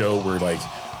Halloween show where like,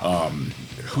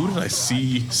 who did I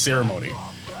see? Ceremony.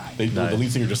 The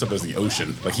lead singer dressed up as the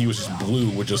ocean. Like he was just blue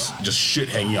with just shit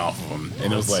hanging off of him,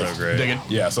 and it was That's like so great. Dig it.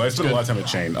 yeah. So I spent a lot of time at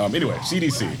Chain. Anyway,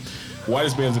 CDC. Why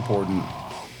this band's important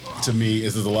to me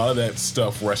is there's a lot of that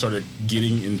stuff where I started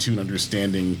getting into and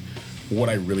understanding what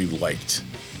I really liked.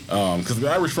 Because the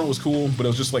Irish Front was cool, but it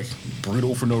was just like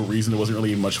brutal for no reason. There wasn't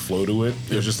really much flow to it.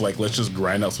 It was just like, let's just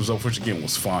grind out some stuff, which again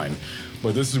was fine.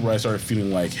 But this is where I started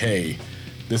feeling like, hey,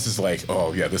 this is like,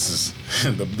 oh yeah, this is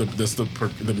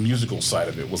the musical side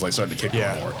of it was like starting to kick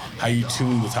in more. How you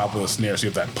tune the top of the snare so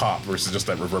you have that pop versus just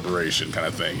that reverberation kind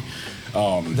of thing.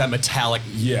 That metallic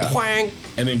twang.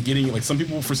 And then getting like some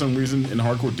people for some reason in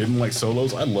hardcore didn't like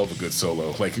solos. I love a good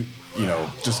solo. Like, you know,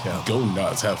 just go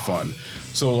nuts, have fun.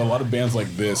 So a lot of bands like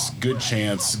this, good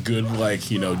chance, good like,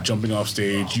 you know, jumping off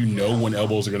stage, you know when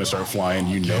elbows are gonna start flying,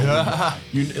 you know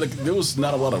like there was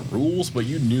not a lot of rules, but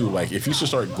you knew like if you should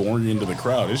start goring into the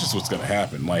crowd, it's just what's gonna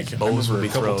happen. Like I Bows would remember be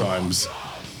a couple thrown. times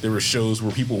there were shows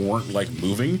where people weren't like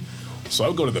moving. So I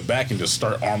would go to the back and just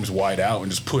start arms wide out and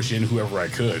just push in whoever I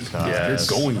could. Yes.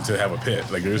 You're going to have a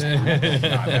pit. Like there's not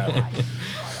have it.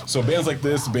 So bands like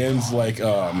this, bands like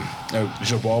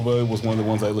Jabalba was one of the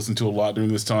ones I listened to a lot during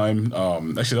this time.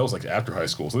 Actually, that was like after high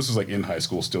school. So this was like in high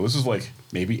school still. This was like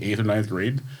maybe 8th or 9th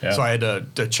grade. Yeah. So I had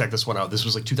to check this one out. This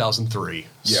was like 2003.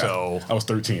 Yeah, So I was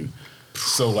 13.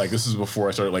 So like this is before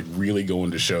I started like really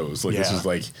going to shows. Like this Yeah. was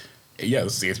like, yeah,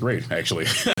 this is 8th grade actually.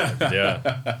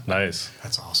 Yeah. Nice.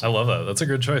 that's I awesome. love that. That's a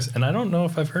good choice. And I don't know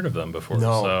if I've heard of them before.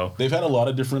 No. So They've had a lot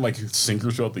of different like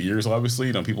singers throughout the years. Obviously,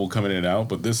 you know, people coming in and out.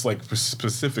 But this like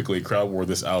specifically, Crowd War,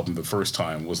 this album the first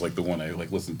time was like the one I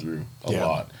like listened through a Yeah.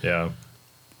 lot. yeah.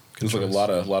 There's like a lot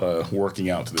of working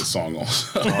out to this song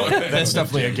also. That's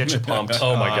definitely a get you pumped.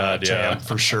 Oh my God, jam, yeah.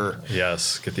 for sure.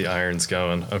 Yes. Get the irons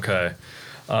going. Okay.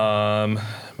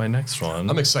 My next one.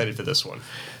 I'm excited for this one.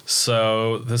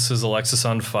 So this is Alexis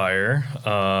on Fire.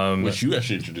 Which you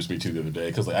actually introduced me to the other day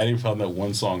because like, I didn't found that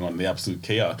one song on the Absolute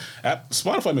Chaos.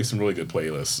 Spotify makes some really good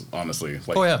playlists, honestly.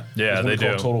 Like, Oh, yeah. Yeah, there's one they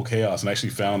called do. Total Chaos, and I actually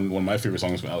found one of my favorite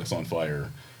songs from Alex on Fire.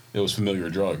 It was Familiar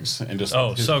Drugs, and just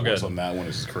Oh, his so voice good. on that one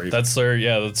is just crazy. That's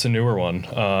that's a newer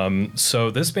one.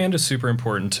 So this band is super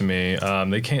important to me.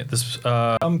 This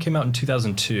album came out in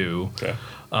 2002. Okay.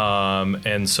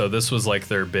 And so this was like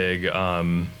their big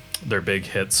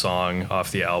hit song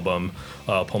off the album,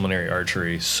 Pulmonary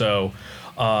Archery. So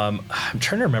I'm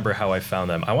trying to remember how I found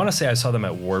them. I want to say I saw them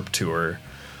at Warped Tour,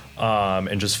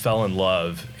 and just fell in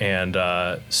love. And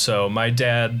so my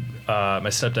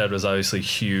stepdad was obviously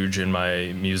huge in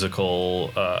my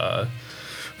musical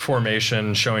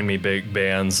formation, showing me big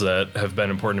bands that have been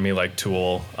important to me, like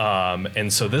Tool.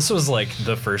 And so this was like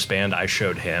the first band I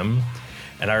showed him.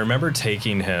 And I remember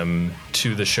taking him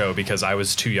to the show because I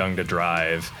was too young to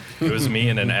drive. It was me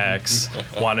and an ex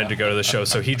wanted to go to the show.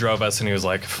 So he drove us and he was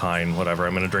like, fine, whatever.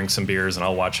 I'm going to drink some beers and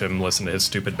I'll watch him listen to his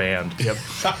stupid band. Yep.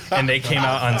 And they came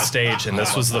out on stage and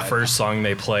this was the first song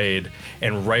they played.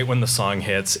 And right when the song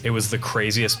hits, it was the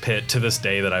craziest pit to this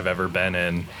day that I've ever been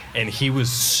in. And he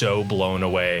was so blown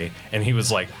away. And he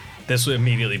was like, this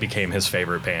immediately became his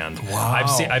favorite band. Wow.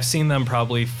 I've seen them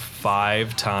probably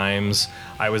 5 times.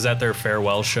 I was at their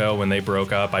farewell show when they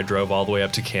broke up. I drove all the way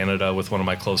up to Canada with one of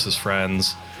my closest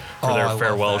friends for their I love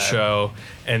farewell that. show.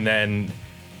 And then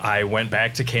I went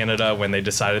back to Canada when they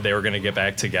decided they were going to get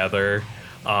back together.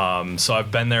 So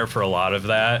I've been there for a lot of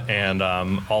that. And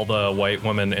all the white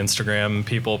woman Instagram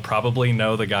people probably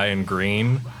know the guy in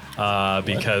green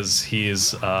because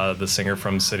he's the singer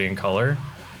from City and Color.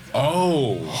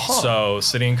 Oh, So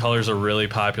City and Colors are really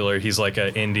popular. He's like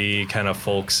an indie kind of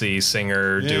folksy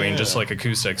singer doing just like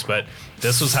acoustics. But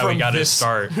this was how he got his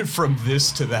start. From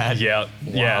this to that. Yeah,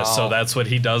 yeah. So Wow. that's what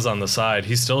he does on the side.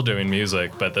 He's still doing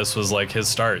music, but this was like his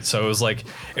start. So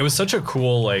it was such a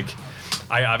cool like.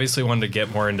 I obviously wanted to get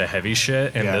more into heavy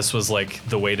shit, and Yeah. this was like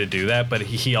the way to do that. But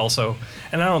he also,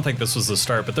 and I don't think this was the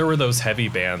start, but there were those heavy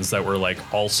bands that were like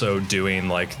also doing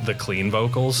like the clean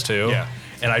vocals too. Yeah.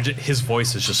 And his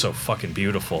voice is just so fucking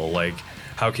beautiful. Like,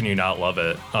 how can you not love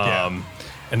it? Yeah.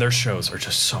 And their shows are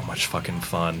just so much fucking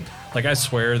fun. Like, I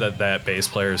swear that bass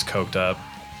player is coked up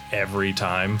every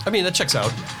time. I mean, that checks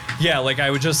out. Yeah, like I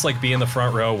would just like be in the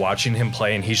front row watching him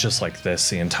play, and he's just like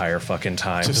this the entire fucking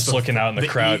time, just looking out in the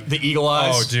crowd. The eagle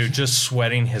eyes. Oh, dude, just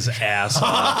sweating his ass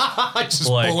off. Just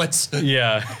Like, bullets.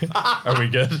 Yeah. Are we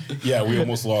good? yeah, we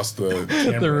almost lost the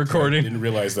camera. The recording. I didn't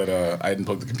realize that I hadn't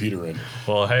plugged the computer in.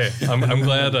 Well, hey, I'm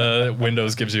glad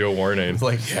Windows gives you a warning.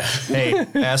 Like, hey,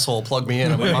 asshole, plug me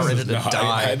in. I'm about ready to No, I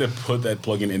die. had to put that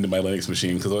plug-in into my Linux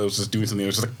machine because I was just doing something. I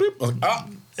was just like, boop. I was like, ah.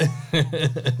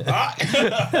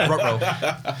 Ruh-roh.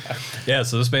 Yeah,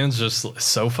 so this band's just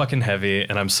so fucking heavy,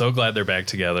 and I'm so glad they're back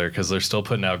together because they're still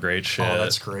putting out great shit. Oh,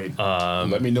 that's great.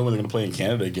 Let me know when they're gonna play in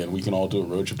Canada again. We can all do a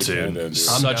road trip to Canada. Dude, And do it.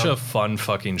 such down. a fun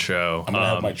fucking show. I'm gonna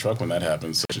have my truck when that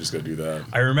happens. So I should just go do that.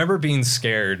 I remember being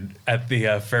scared at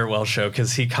the farewell show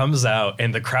because he comes out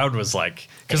and the crowd was like,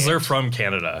 because they're from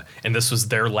Canada and this was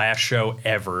their last show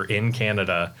ever in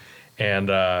Canada. And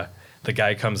the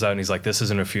guy comes out and he's like, this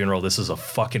isn't a funeral, this is a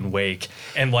fucking wake.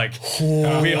 And like,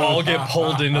 we all get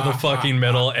pulled into the fucking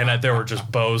middle and there were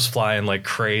just bows flying like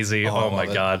crazy. Oh my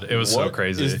God. It was so What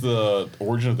crazy. is the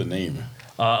origin of the name?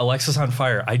 Alexis on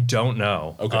Fire, I don't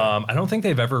know. Okay. I don't think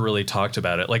they've ever really talked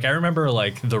about it. Like I remember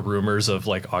like the rumors of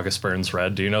like August Burns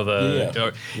Red. Do you know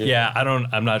the? Yeah.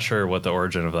 I'm not sure what the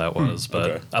origin of that was, but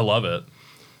okay. I love it.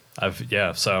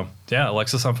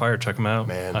 Alexis on Fire, check them out.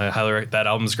 Man. I highly recommend. That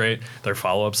album's great. Their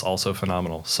follow-ups also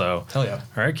phenomenal. So Hell yeah.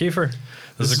 All right, Kiefer,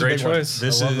 this is a great big one. choice.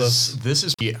 This I love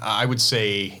is I would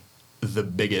say the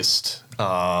biggest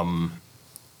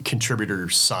contributor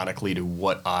sonically to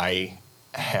what I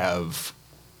have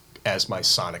as my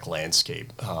sonic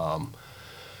landscape.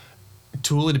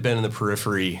 Tool had been in the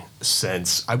periphery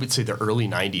since I would say the early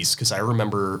 90s because I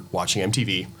remember watching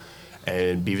MTV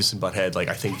and Beavis and Butthead. Like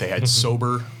I think they had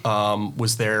Sober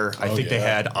was there. I think they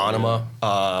yeah. had Anima.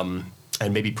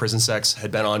 And maybe Prison Sex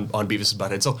had been on Beavis and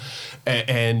Butthead. So,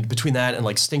 and between that and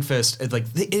like Stinkfist,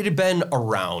 it had been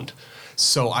around.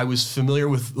 So I was familiar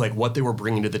with like what they were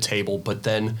bringing to the table. But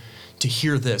then to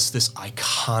hear this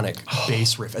iconic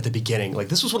bass riff at the beginning, like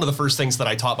this was one of the first things that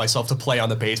I taught myself to play on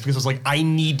the bass because I was like, I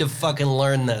need to fucking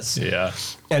learn this. Yeah.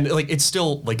 And like it's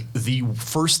still like the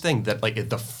first thing that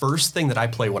I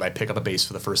play when I pick up a bass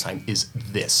for the first time is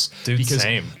this. Dude,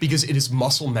 same. Because it is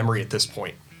muscle memory at this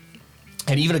point.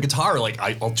 And even a guitar, like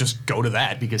I'll just go to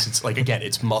that because it's like, again,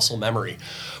 it's muscle memory.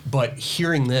 But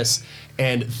hearing this,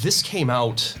 and this came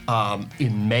out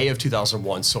in May of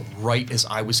 2001, so right as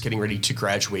I was getting ready to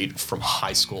graduate from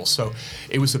high school. So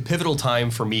it was a pivotal time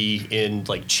for me in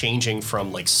like changing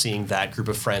from like seeing that group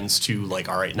of friends to like,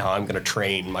 all right, now I'm going to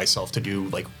train myself to do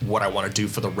like what I want to do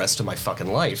for the rest of my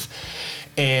fucking life.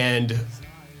 And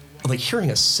like hearing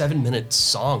a 7-minute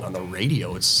song on the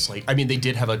radio, it's like, I mean, they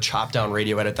did have a chopped down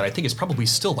radio edit that I think is probably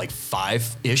still like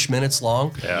 5-ish minutes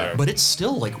long. Yeah. But it's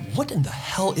still like, what in the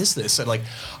hell is this? And like,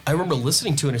 I remember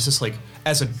listening to it, and it's just like,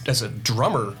 as a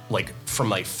drummer, like from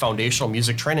my foundational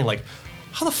music training, like,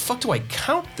 how the fuck do I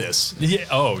count this? Yeah.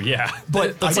 Oh, yeah.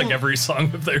 But that's I like didn't- every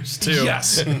song of theirs too.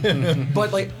 Yes.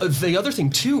 But like the other thing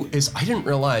too is I didn't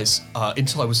realize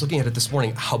until I was looking at it this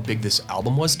morning how big this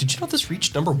album was. Did you know this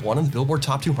reached #1 on the Billboard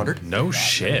Top 200? No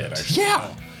shit.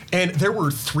 Yeah. And there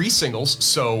were 3 singles.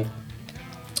 So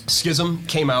Schism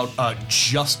came out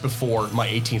just before my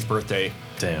 18th birthday.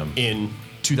 Damn. In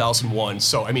 2001.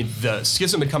 So I mean, the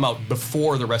Schism had come out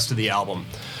before the rest of the album.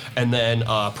 And then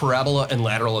Parabola and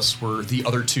Lateralis were the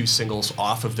other 2 singles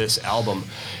off of this album.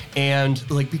 And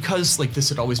like, because like this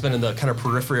had always been in the kind of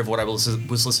periphery of what I was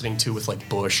listening to with like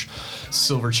Bush,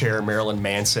 Silverchair, Marilyn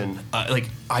Manson, I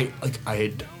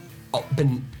had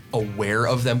been aware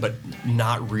of them, but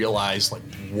not realized like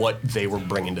what they were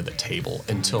bringing to the table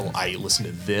until I listened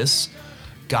to this,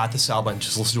 got this album, and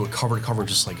just listened to it cover to cover, and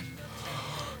just like,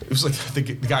 it was like the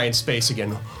guy in space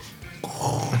again.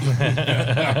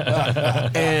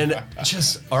 And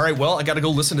just, all right, well, I got to go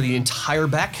listen to the entire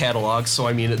back catalog. So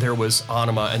I mean, there was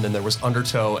Anima, and then there was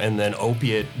Undertow, and then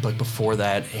Opiate, like before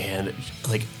that, and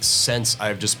like since,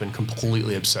 I've just been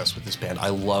completely obsessed with this band. I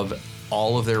love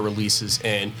all of their releases,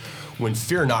 and when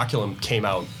Fear Inoculum came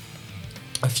out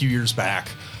a few years back,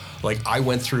 like I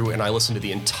went through and I listened to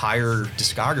the entire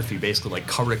discography, basically like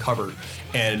cover to cover,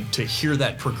 and to hear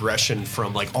that progression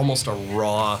from like almost a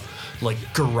raw like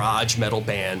garage metal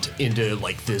band into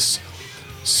like this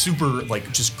super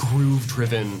like just groove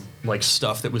driven like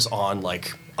stuff that was on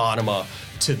like Anima,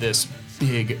 to this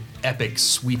big epic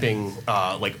sweeping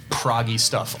like proggy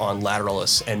stuff on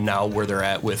Lateralis, and now where they're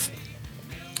at with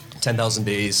 10,000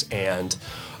 Days and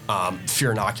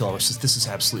Fear Inoculum. It's just, this is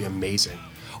absolutely amazing.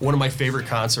 One of my favorite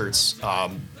concerts,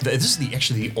 this is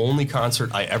actually the only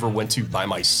concert I ever went to by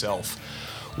myself.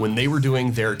 When they were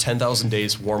doing their 10,000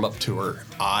 Days warm-up tour,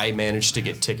 I managed to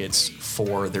get tickets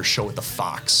for their show at the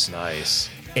Fox. Nice.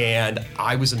 And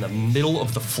I was in the middle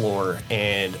of the floor,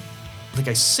 and like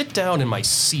I sit down in my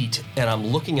seat and I'm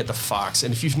looking at the Fox.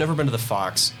 And if you've never been to the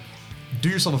Fox, do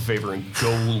yourself a favor and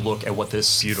go look at what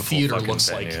this Beautiful theater fucking looks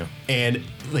venue. like. And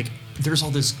like, there's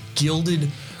all this gilded,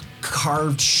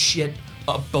 carved shit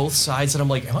up both sides, and I'm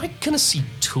like, am I gonna see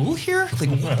Tool here? Like,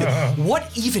 what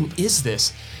even is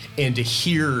this? And to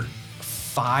hear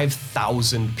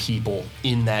 5,000 people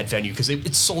in that venue, because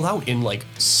it sold out in like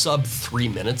sub 3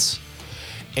 minutes,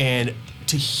 and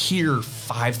to hear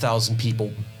 5,000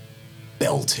 people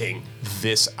belting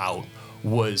this out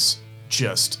was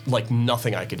just like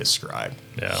nothing I could describe.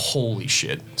 Yeah. Holy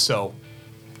shit. So,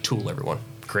 Tool, everyone.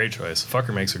 Great choice.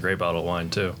 Fucker makes a great bottle of wine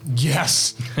too.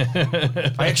 Yes.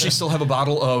 I actually still have a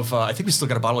bottle of, I think we still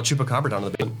got a bottle of Chupacabra down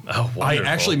in the bin. Oh, wonderful. I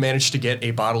actually managed to get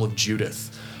a bottle of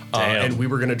Judith. Damn. And we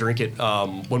were going to drink it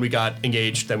when we got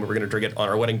engaged, then we were going to drink it on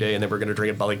our wedding day, and then we were going to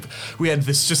drink it by like, we had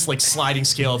this just like sliding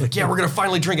scale of like, yeah, we're going to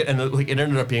finally drink it. And like, it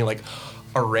ended up being like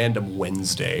a random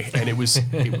Wednesday, and it was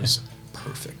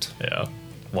perfect. Yeah.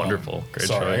 Wonderful. Great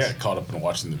Sorry, choice. I got caught up in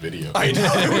watching the video. I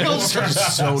know. We all started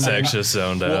zoning in. Zach's just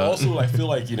zoned out. Well, also, I feel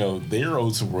like, they are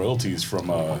owed some royalties from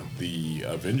the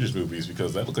Avengers movies,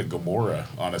 because that looked like Gamora,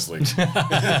 honestly.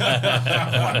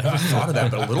 I never thought of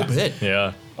that, but a little bit.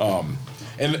 Yeah.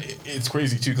 And it's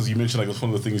crazy, too, because you mentioned, like, it's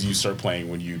one of the things you start playing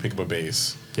when you pick up a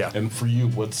bass. Yeah. And for you,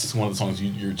 what's one of the songs,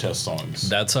 your test songs?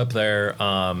 That's up there.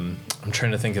 I'm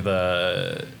trying to think of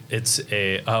it's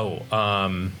a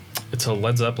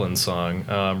Led Zeppelin song,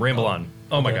 Ramble On.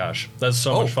 Oh my Okay. gosh. That's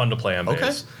so much fun to play on Okay.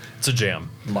 bass. It's a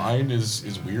jam. Mine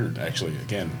is weird, actually.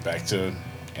 Again, back to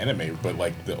anime, but,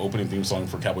 like, the opening theme song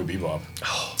for Cowboy Bebop.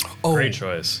 Oh, Great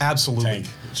choice. Absolutely. Tank.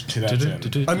 10 out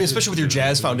of 10. I mean, especially with your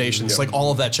jazz foundations, like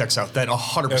all of that checks out. That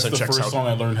 100% That's the checks first out. song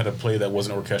I learned how to play that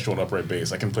wasn't orchestral and upright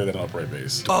bass. I can play that on upright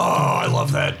bass. Oh, I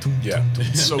love that. Yeah.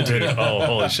 So good. Oh,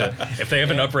 holy shit. If they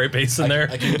have an upright bass in there.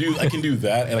 I can do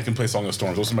that, and I can play Song of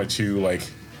Storms. Those are my two, like,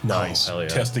 Nice. Hell yeah.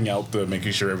 testing out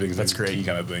making sure everything's That's in great. key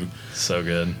kind of thing. So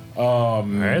good. All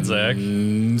right, Zach.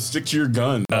 Stick to your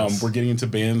gun. Yes. We're getting into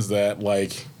bands that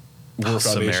like were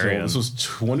foundational. Sumerian. This was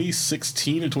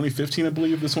 2016 or 2015, I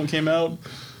believe this one came out.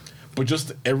 But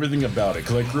just everything about it,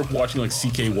 because I grew up watching like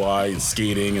CKY and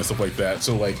skating and stuff like that.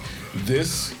 So like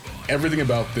this, everything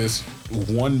about this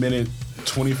 1 minute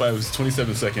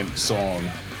 27 second song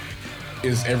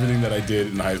is everything that I did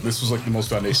in high school. This was like the most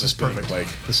foundational. This is perfect. Like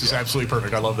This is absolutely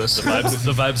perfect. I love this. The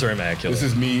vibes are immaculate. this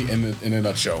is me in a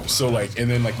nutshell. So like, and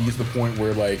then like you get to the point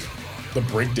where like the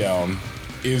breakdown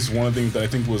is one of the things that I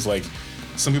think was like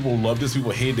some people love this,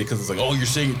 people hate it because it's like, oh, you're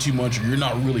saying it too much, or you're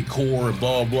not really core, and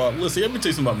blah, blah. Listen, let me tell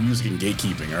you something about music and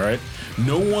gatekeeping, all right?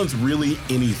 No one's really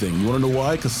anything. You want to know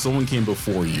why? Because someone came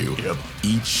before you. Yep.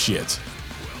 Eat shit.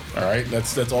 All right?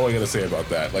 That's all I got to say about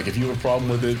that. Like, if you have a problem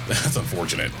with it, that's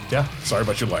unfortunate. Yeah. Sorry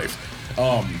about your life.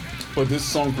 But this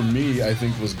song for me, I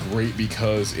think, was great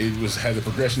because it had the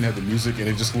progression, had the music, and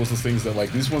it just was the things that,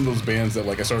 like, this is one of those bands that,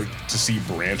 like, I started to see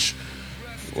branch.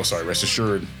 Well, sorry, rest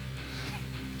assured,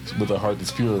 with a heart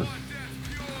that's pure,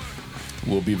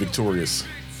 we'll be victorious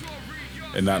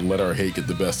and not let our hate get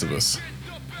the best of us.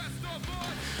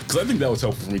 Because I think that was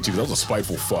helpful for me, too, because I was a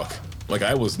spiteful fuck. Like,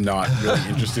 I was not really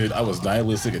interested. I was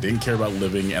nihilistic. I didn't care about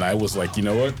living, and I was like, you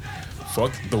know what?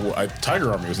 Fuck the world.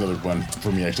 Tiger Army was another one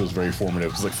for me, actually. It was very formative.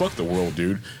 It was like, fuck the world,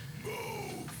 dude.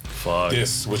 Fuck.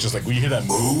 This was just like, when you hear that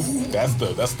move, that's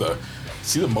the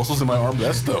see the muscles in my arm?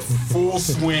 That's the full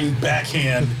swing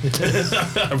backhand,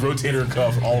 rotator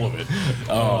cuff, all of it.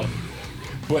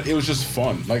 But it was just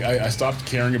fun. Like, I stopped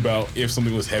caring about if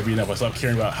something was heavy enough. I stopped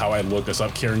caring about how I looked. I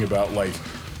stopped caring about, like,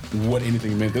 what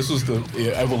anything meant. This was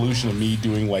the evolution of me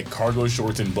doing, like, cargo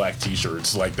shorts and black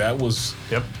t-shirts. Like, that was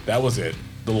it.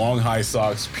 The long high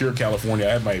socks, pure California.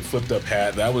 I had my flipped up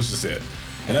hat. That was just it.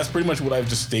 And that's pretty much what I've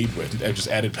just stayed with. I've just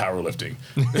added powerlifting.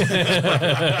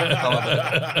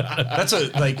 That's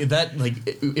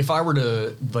if I were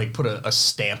to like put a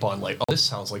stamp on like, oh, this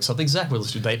sounds like something Zach would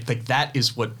listen to. Like that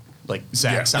is what like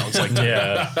Zach sounds like.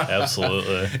 Yeah,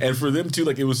 absolutely. And for them too,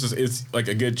 like it's like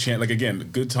a good chant. Like again, a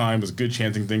good time is a good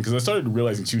chanting thing. Because I started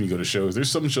realizing too when you go to shows, there's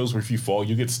some shows where if you fall,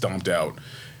 you get stomped out.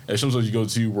 And some shows you go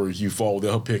to where if you fall,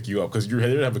 they'll pick you up because you're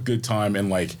there to have a good time. And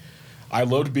like, I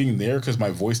loved being there because my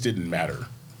voice didn't matter.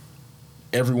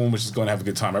 Everyone was just going to have a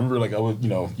good time. I remember, like,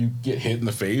 you get hit in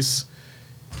the face,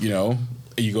 and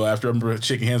you go after. I remember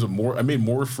shaking hands with more. I made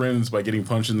more friends by getting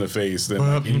punched in the face than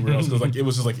like, anywhere else. Because like it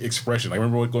was just like expression. I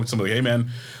remember going to somebody, hey man,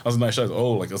 I was a nice shot. I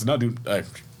was no dude.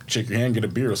 Shake your hand, get a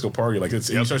beer, let's go party. Like and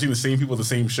you start seeing the same people at the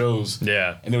same shows.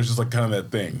 Yeah, and it was just like kind of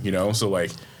that thing, So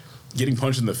like, getting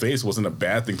punched in the face wasn't a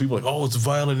bad thing. People were like, oh, it's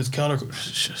violent, it's counter.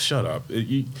 Shut up.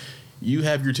 You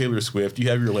have your Taylor Swift, you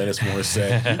have your Alanis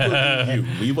Morissette. You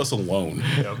leave us alone.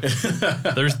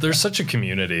 Yep. There's such a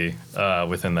community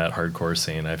within that hardcore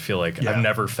scene. I feel like I've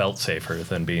never felt safer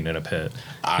than being in a pit.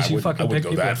 I wouldn't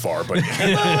go that far, but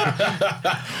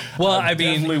well, I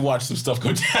mean, definitely watch some stuff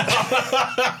go down.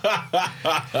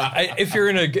 If you're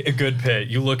in a good pit,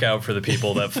 you look out for the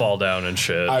people that fall down and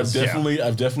shit. I've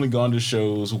definitely gone to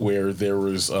shows where there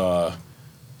was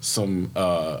some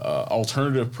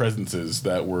alternative presences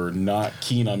that were not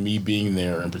keen on me being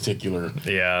there in particular.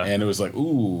 Yeah. And it was like,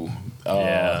 ooh,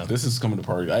 this is coming to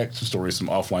party. I had some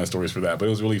offline stories for that, but it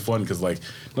was really fun because like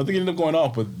nothing ended up going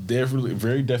off, but they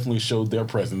very definitely showed their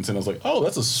presence, and I was like, oh,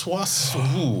 that's a swas.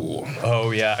 Ooh. Oh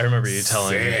yeah, I remember you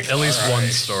telling me at least one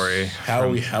story. How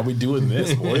we doing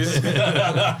this, boys?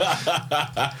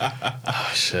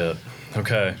 Oh, shit.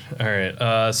 Okay, all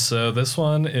right. So this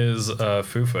one is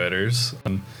Foo Fighters.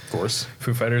 Of course.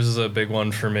 Foo Fighters is a big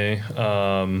one for me.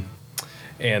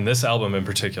 And this album in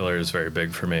particular is very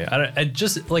big for me. I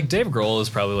just, like, Dave Grohl is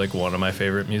probably, like, one of my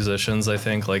favorite musicians, I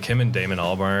think. Like, him and Damon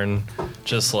Albarn,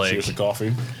 just, like... Cheers to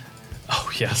coffee. Oh,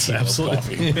 yes,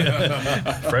 absolutely.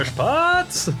 Fresh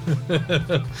pots! I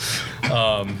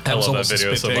love that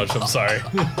video so much. I'm sorry.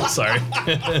 Sorry.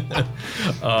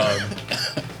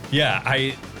 Yeah,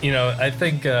 I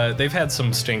think they've had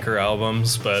some stinker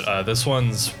albums, but this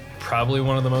one's probably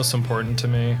one of the most important to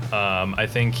me. I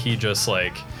think he just,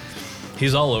 like,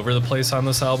 he's all over the place on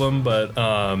this album, but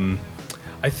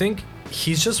I think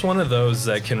he's just one of those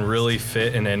that can really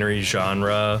fit in any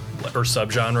genre or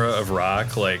subgenre of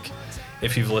rock. Like,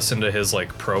 if you've listened to his,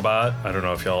 like, Probot, I don't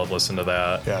know if y'all have listened to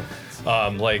that. Yeah.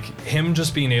 Like, him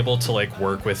just being able to, like,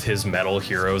 work with his metal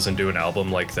heroes and do an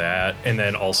album like that, and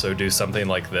then also do something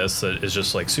like this that is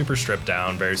just, like, super stripped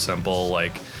down, very simple,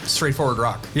 like... straightforward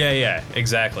rock. Yeah,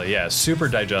 exactly, yeah. Super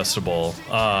digestible.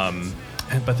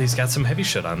 But he's got some heavy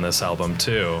shit on this album,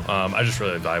 too. I just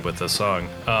really vibe with this song.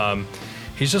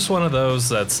 He's just one of those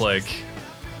that's, like...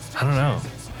 I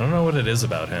don't know what it is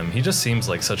about him. He just seems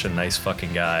like such a nice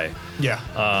fucking guy. Yeah.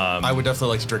 I would definitely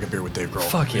like to drink a beer with Dave Grohl.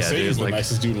 Fuck yeah, dude. He's the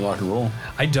nicest dude in rock and roll.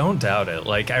 I don't doubt it.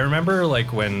 Like, I remember,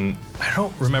 like, when... I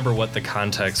don't remember what the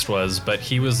context was, but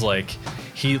he was, like...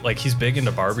 he's big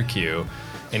into barbecue.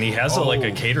 And he has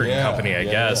a catering company, I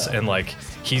guess. Yeah. And, like,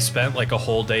 he spent, like, a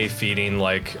whole day feeding,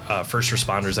 like, first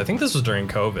responders. I think this was during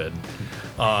COVID.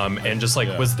 And just,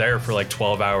 like, was there for, like,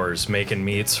 12 hours making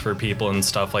meats for people and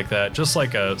stuff like that. Just,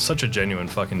 like, such a genuine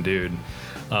fucking dude.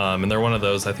 And they're one of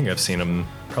those, I think I've seen him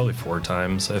probably 4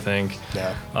 times, I think.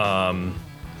 Yeah.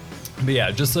 But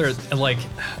yeah, just there, like,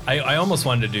 I almost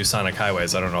wanted to do Sonic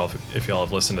Highways. I don't know if y'all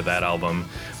have listened to that album,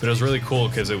 but it was really cool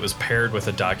because it was paired with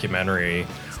a documentary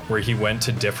where he went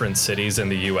to different cities in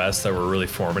the U.S. that were really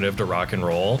formative to rock and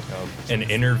roll and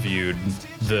interviewed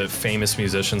the famous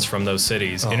musicians from those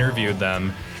cities, interviewed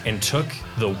them, and took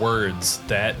the words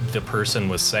that the person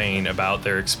was saying about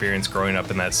their experience growing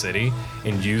up in that city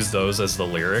and used those as the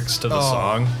lyrics to the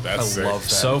song. That's I sick. love that.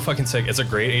 So fucking sick. It's a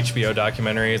great HBO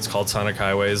documentary. It's called Sonic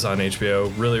Highways on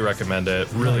HBO. Really recommend it.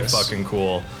 Really Nice. fucking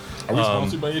cool. Are we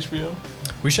sponsored by HBO?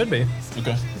 We should be.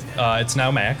 Okay. It's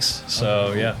now Max.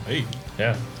 So yeah. Hey,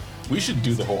 Yeah. we should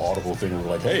do the whole Audible thing where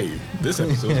we're like, hey, this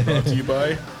episode is brought to you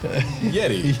by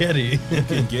Yeti. Yeti. You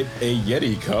can get a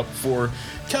Yeti cup for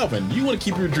Calvin. You want to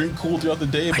keep your drink cool throughout the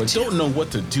day, but don't know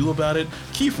what to do about it?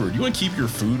 Kiefer, you want to keep your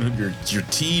food, your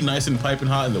tea nice and piping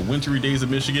hot in the wintry days of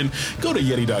Michigan? Go to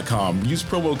Yeti.com. Use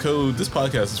promo code This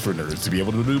Podcast is for Nerds to be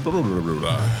able to do blah, blah, blah, blah,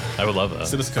 blah. I would love that.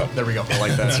 Send us a cup. There we go. I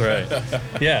like that. That's right.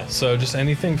 Yeah, so just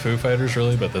anything Foo Fighters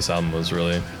really, but this album was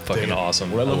really fucking Dig it.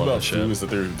 awesome. What I love about this shit. Foo is that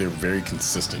they're very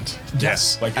consistent.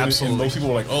 Yes, Like, absolutely. And most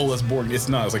people are like, oh, that's boring. It's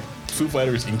not. It's like Foo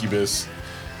Fighters, Incubus.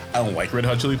 I don't like Red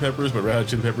Hot Chili Peppers, but Red Hot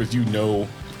Chili Peppers, you know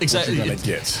Exactly. what you're gonna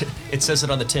get. It says it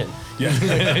on the tin. Yeah.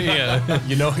 yeah.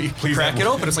 You know, you crack add- it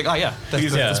open. It's like, oh yeah,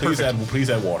 Please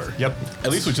add water. Yep.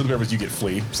 At least with Chili Peppers, you get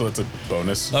Flea, so that's a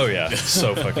bonus. Oh yeah,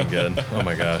 so fucking good. Oh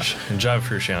my gosh. And John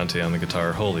Frusciante on the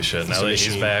guitar. Holy shit. Now It's a that he's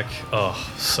machine. back,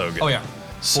 oh, so good. Oh yeah,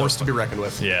 So force to be reckoned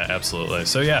with. Yeah, absolutely.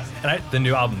 So yeah, and the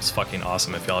new album's fucking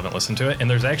awesome if y'all haven't listened to it. And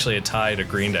there's actually a tie to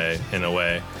Green Day in a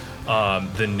way.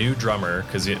 The new drummer,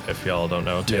 because if y'all don't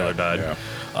know, Taylor died. Yeah.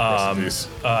 Rest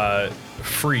in peace.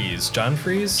 Freeze, John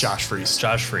Freeze? Josh Freese.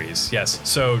 Josh Freeze, yes.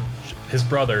 So his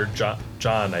brother,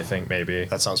 John, I think maybe,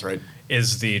 That sounds right.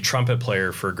 is the trumpet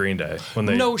player for Green Day when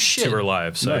they No shit. tour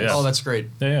live. So Nice. yeah. Oh, that's great.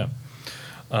 Yeah.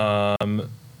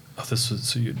 This was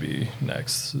so you'd be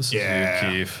next. This is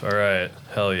Yeah. you, Keith. All right.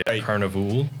 Hell yeah. Right.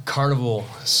 Carnival. Carnival.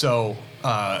 So,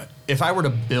 if I were to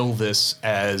bill this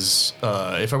as,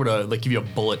 if I were to like give you a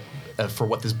bullet for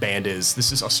what this band is,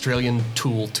 this is Australian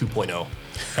Tool 2.0.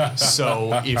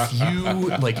 So if you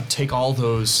like take all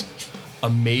those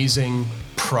amazing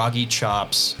proggy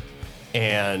chops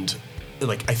and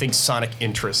like I think sonic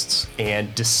interests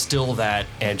and distill that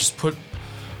and just put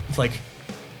like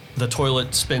the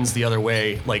toilet spins the other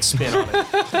way, like spin on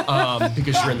it,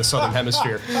 because you're in the southern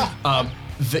hemisphere.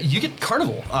 You get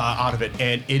Carnival out of it,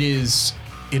 and it is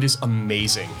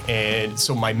amazing. And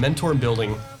so my mentor in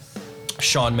building,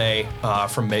 Sean May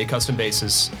from May Custom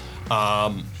Bases,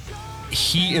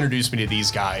 he introduced me to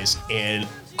these guys, and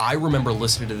I remember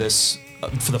listening to this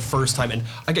for the first time, and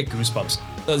I get goosebumps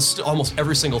almost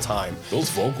every single time. Those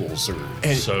vocals are.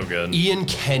 And So good. Ian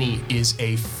Kenny is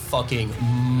a fucking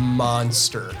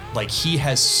monster. Like, he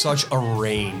has such a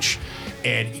range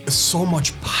and so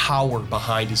much power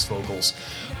behind his vocals.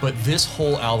 But this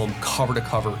whole album, cover to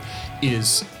cover,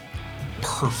 is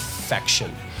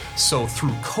perfection. So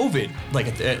through COVID, like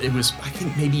it was, I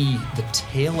think maybe the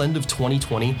tail end of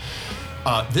 2020.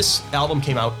 This album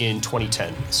came out in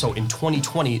 2010. So in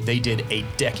 2020, they did a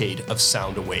decade of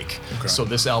Sound Awake. Okay. So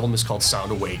this album is called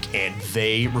Sound Awake, and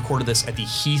they recorded this at the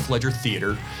Heath Ledger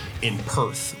Theatre in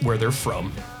Perth, where they're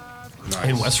from, Nice.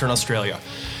 in Western Australia.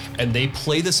 And they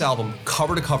play this album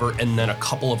cover to cover and then a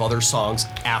couple of other songs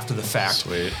after the fact.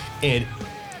 Sweet. And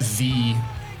the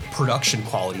production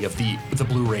quality of the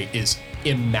Blu-ray is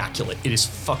immaculate. It is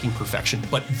fucking perfection.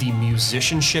 But the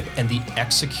musicianship and the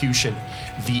execution,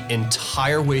 the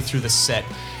entire way through the set,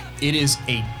 it is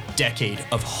a decade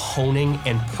of honing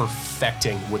and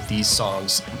perfecting what these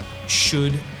songs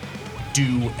should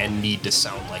do and need to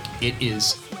sound like. It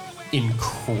is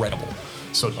incredible.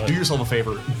 So do yourself a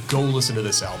favor, go listen to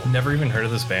this album. Never even heard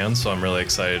of this band, so I'm really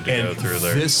excited to go And through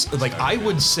their. this, like, I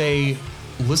would say,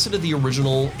 listen to the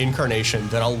original incarnation,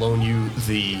 then I'll loan you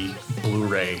the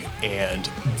Blu-ray, and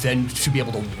then to be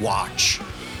able to watch,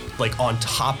 like, on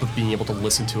top of being able to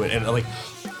listen to it, and like,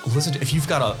 listen to, if you've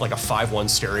got a 5.1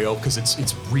 stereo, because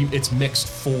it's mixed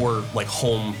for like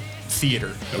home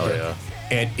theater. Oh yeah.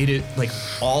 And it is like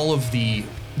all of the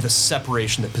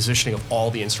separation, the positioning of all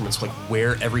the instruments, like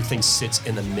where everything sits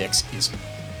in the mix is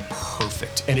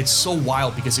perfect. And it's so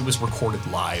wild because it was recorded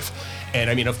live. And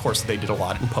I mean, of course, they did a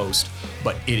lot in post,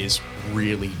 but it is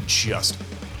really just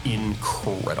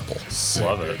incredible. Sick,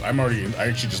 Love dude. it. I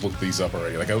actually just looked these up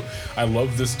already. Like I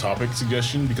love this topic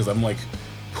suggestion because I'm like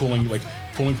pulling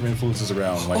from influences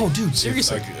around. Like, Oh, dude, it's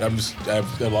seriously. Like I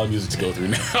have a lot of music to go through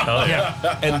now. Hell yeah.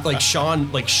 Yeah,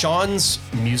 and Sean's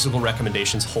musical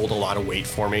recommendations hold a lot of weight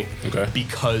for me. Okay.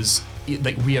 Because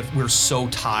like we're so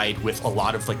tied with a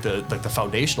lot of like the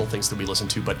foundational things that we listen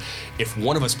to. But if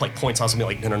one of us like points out something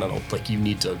like no, like you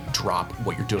need to drop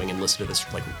what you're doing and listen to this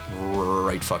like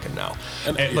right fucking now.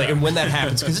 And when that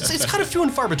happens, because it's kind of few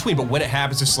and far between. But when it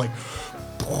happens, it's like.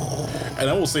 And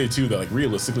I will say too that like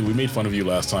realistically, we made fun of you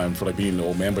last time for like being an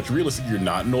old man, but realistically, you're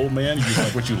not an old man. You just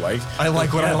like what you like. I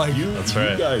like what I like. You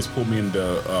guys pulled me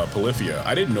into Polyphia.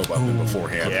 I didn't know about them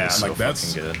beforehand. Yeah, and so like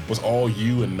that's fucking good. was all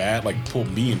you and Matt like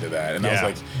pulled me into that, and I was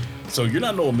like. So you're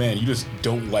not an old man. You just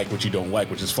don't like what you don't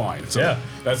like, which is fine. So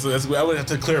that's I would have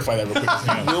to clarify that real quick.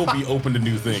 You will be open to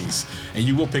new things, and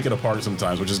you will pick it apart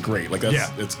sometimes, which is great. Like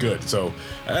that's it's good. So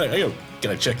I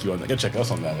gotta check you on. I gotta check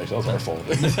us on that. Actually, that was our fault.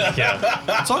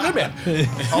 It's all good, man.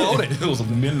 I'll own it. It was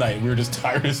midnight. And we were just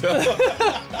tired as hell.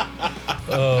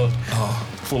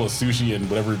 Full of sushi and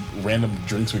whatever random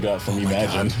drinks we got from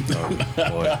Imagine. Oh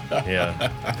boy, yeah,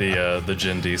 the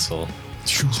Gin Diesel.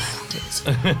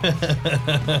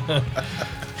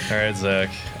 All right, Zach.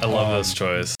 I love this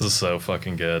choice. This is so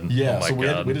fucking good. Yeah. Oh my so we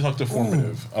God. had to talk to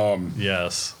Formative.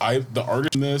 Yes. The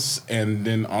artist in this, and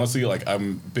then honestly, like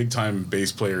I'm big time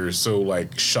bass player, so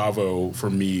like Shavo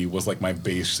for me was like my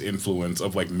bass influence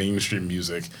of like mainstream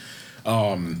music.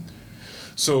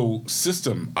 So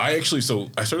System, I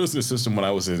started listening to System when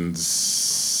I was in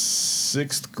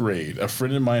 6th grade. A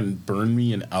friend of mine burned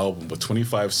me an album with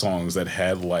 25 songs that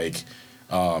had like,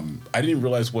 I didn't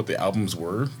realize what the albums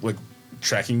were, like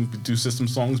tracking to System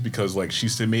songs, because like she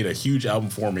still made a huge album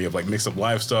for me of like mixed up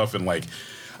live stuff, and like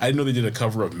I didn't know they did a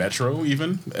cover of Metro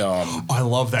even. I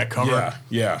love that cover.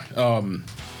 Yeah.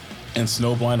 And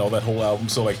Snowblind, all that whole album.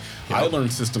 So like I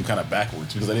learned System kind of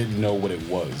backwards because I didn't know what it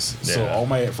was. Yeah. So all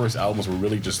my first albums were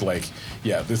really just like,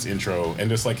 this intro and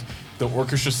just like the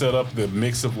orchestra setup, the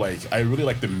mix of like, I really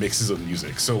like the mixes of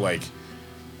music. So like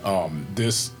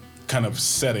this kind of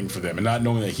setting for them, and not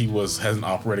knowing that he has an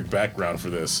operatic background for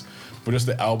this, but just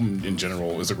the album in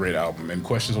general is a great album, and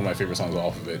Question's one of my favorite songs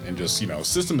off of it. And just,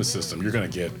 System is System. You're gonna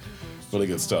get really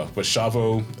good stuff. But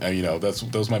Shavo,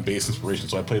 that was my bass inspiration.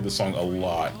 So I played this song a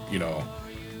lot,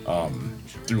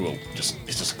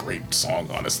 it's just a great song,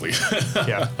 honestly.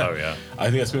 Yeah. Oh yeah.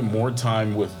 I think I spent more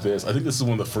time with this. I think this is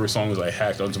one of the first songs I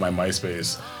hacked onto my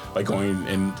MySpace by going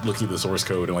and looking at the source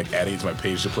code and like adding it to my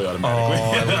page to play automatically.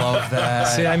 Oh, I love that.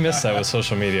 See, I miss that with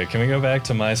social media. Can we go back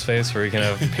to MySpace where we can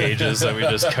have pages that we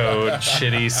just code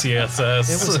shitty CSS?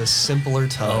 It was a simpler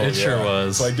time. It sure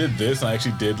was. So I did this, and I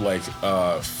actually did like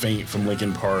Faint from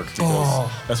Linkin Park, because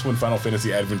that's when Final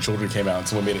Fantasy Advent Children came out, and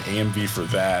someone made an AMV for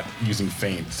that using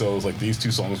Faint. So it was like these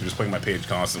two songs were just playing my page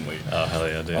constantly. Oh hell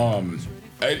yeah, dude.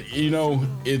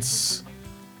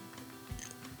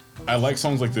 I like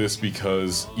songs like this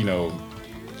because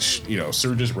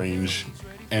Surge's range,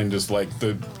 and just like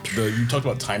the you talked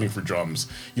about timing for drums.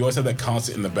 You always have that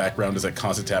constant in the background, is that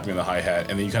constant tapping on the hi-hat,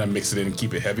 and then you kind of mix it in and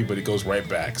keep it heavy, but it goes right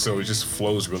back, so it just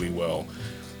flows really well.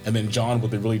 And then John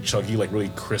with the really chuggy, like really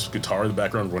crisp guitar in the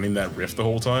background running that riff the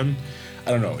whole time.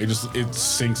 I don't know, it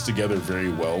syncs together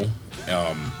very well.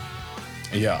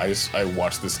 I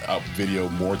watched this video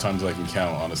more times than I can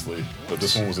count, honestly. But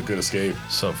this one was a good escape.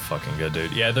 So fucking good,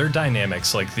 dude. Yeah, their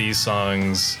dynamics, like these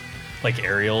songs, like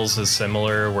Aerials is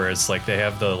similar, where it's like they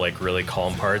have the like really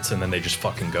calm parts and then they just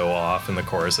fucking go off in the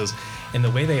choruses. And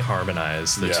the way they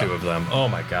harmonize, the two of them, oh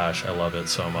my gosh, I love it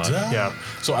so much. Yeah.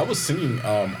 So I was singing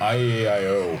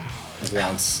IAIO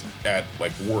once at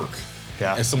like work.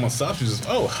 Yeah. And someone stops me and says,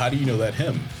 "Oh, how do you know that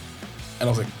hymn?" And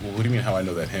I was like, "Well, what do you mean how I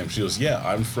know that hymn?" She goes, "Yeah,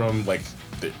 I'm from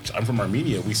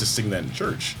Armenia. We used to sing that in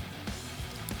church."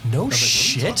 No I was like,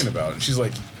 shit. "What are you talking about?" And she's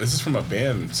like, "This is from a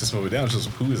band, System of a Down." She goes,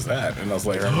 "Who is that?" And I was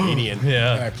like, Armenian.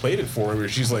 Yeah. And I played it for her, and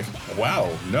she's like,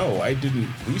 "Wow, no, I didn't.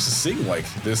 We used to sing like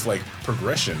this, like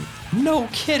progression." No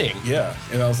kidding. Yeah.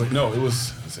 And I was like, "No, it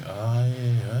was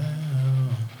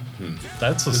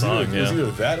That's the It song, was yeah.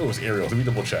 either that or it was Aerial. Let me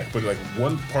double check. But like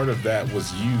one part of that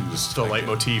was used. The like,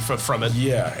 leitmotif from it.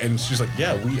 Yeah, and she's like,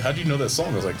 "Yeah, how do you know that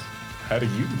song?" I was like, "How do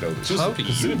you know this?" She was How do you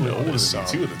considerably know older this than me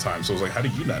song? too at the time, so I was like, "How do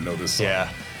you not know this song?" Yeah.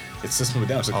 It's System of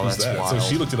a Down. She's like, Oh, "Who's that's that?" wild. So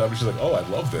she looked it up and she's like, "Oh, I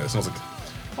love this." And I was like,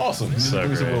 "Awesome." So Give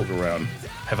me some great. look around.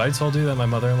 Have I told you that my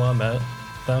mother-in-law met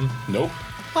them? Nope.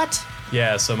 What?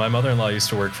 Yeah, so my mother-in-law used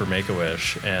to work for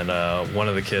Make-A-Wish, and one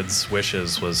of the kids'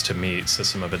 wishes was to meet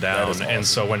System of a That Down. is And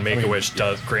so awesome. when Make-A-Wish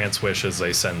yeah. grants wishes,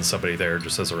 they send somebody there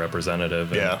just as a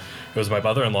representative. And Yeah. it was my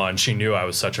mother-in-law, and she knew I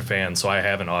was such a fan, so I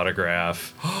have an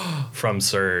autograph from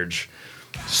Surge.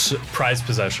 prized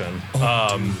possession.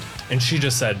 And she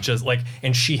just said,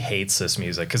 and she hates this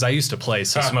music because I used to play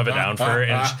System of a Down for her,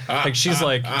 and she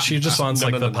just wants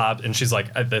pop, and she's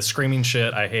like, the screaming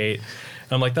shit I hate.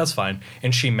 And I'm like, that's fine.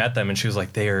 And she met them, and she was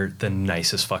like, they are the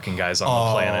nicest fucking guys on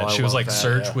the planet. She was like,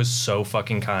 Serge was so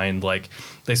fucking kind. Like,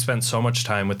 they spent so much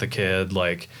time with the kid,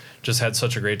 like, just had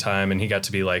such a great time, and he got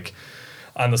to be like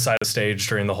on the side of the stage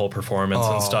during the whole performance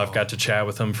and stuff. Got to chat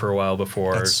with him for a while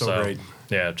before. That's so great.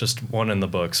 Yeah, just one in the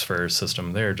books for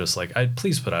System. They're just like,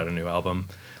 please put out a new album.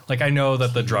 Like, I know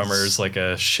that the drummer's like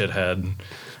a shithead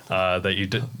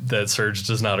that Serge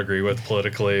does not agree with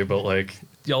politically, but like,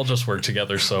 y'all just work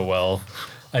together so well.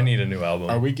 I need a new album.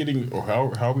 Are we getting, or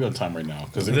how are we on time right now?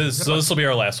 Because this will be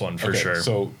our last one for sure.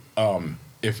 So,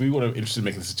 if we would have interested in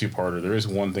making this a two-parter, there is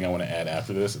one thing I want to add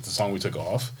after this. It's a song we took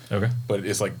off. Okay. But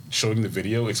it's like showing the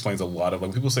video explains a lot of,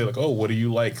 like, people say like, oh, what do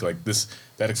you like? Like this,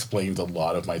 that explains a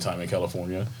lot of my time in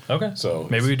California. Okay. So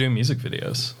maybe we do music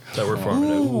videos that were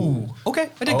formative. Ooh, okay,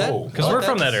 I dig that. Because we're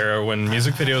from that era when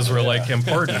music videos were like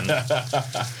important.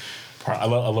 I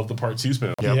love the part 2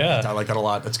 spin. Yep, Yeah. I like that a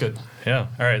lot. That's good. Yeah.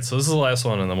 All right. So this is the last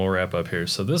one, and then we'll wrap up here.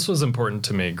 So this was important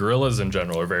to me. Gorillaz in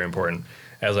general are very important.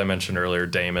 As I mentioned earlier,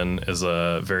 Damon is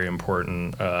a very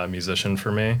important musician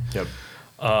for me. Yep.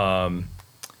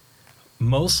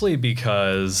 Mostly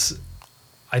because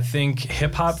I think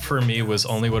hip hop for me was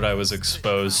only what I was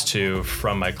exposed to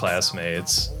from my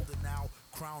classmates.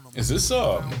 Is this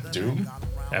Doom?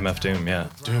 MF Doom, yeah.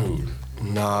 Dude.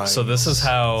 Nice. So this is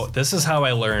how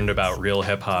I learned about real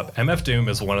hip hop. MF Doom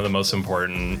is one of the most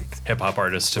important hip hop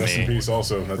artists to Rest me. in peace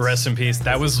also. Rest in peace.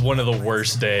 That was one of the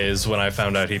worst days when I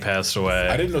found out he passed away.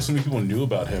 I didn't know so many people knew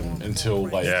about him until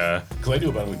like, because I knew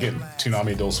about him again,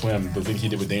 Toonami, Adult Swim, the thing he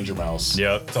did with Danger Mouse.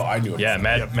 Yep. So I knew it. Yeah,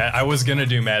 Mad, I was gonna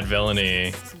do Mad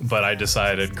Villainy, but I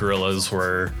decided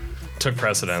Gorillaz took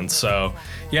precedence. So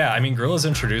yeah, I mean, Gorillaz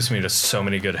introduced me to so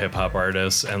many good hip hop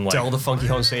artists, and like Del the Funky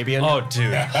Hosabian. oh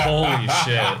dude, holy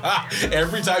shit.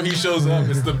 Every time he shows up,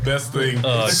 it's the best thing.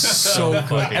 so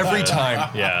good. Every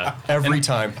time. Yeah. Every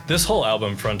time. This whole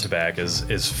album front to back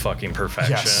is fucking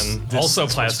perfection. Yes, Also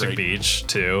this Plastic one's great. Beach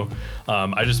too.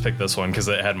 I just picked this one because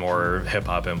it had more hip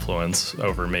hop influence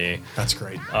over me. That's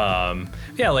great.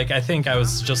 Yeah, like I think I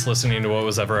was just listening to what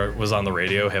was on the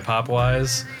radio hip hop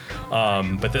wise.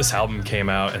 But this album came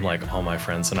out and like all my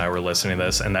friends and I were listening to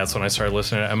this, and that's when I started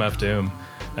listening to MF Doom,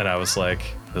 and I was like,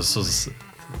 this was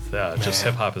just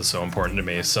hip hop is so important to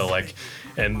me. So like,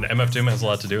 and MF Doom has a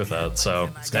lot to do with that.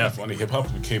 So It's kind of funny. Hip hop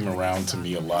came around to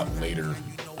me a lot later,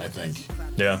 I think.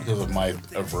 Yeah. Because of my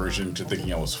aversion to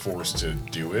thinking I was forced to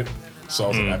do it. So I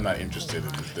was like, I'm not interested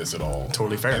in this at all.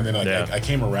 Totally fair. And then like, Yeah. I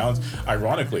came around,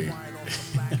 ironically,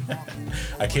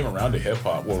 I came around to hip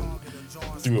hop, well,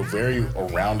 through a very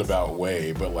roundabout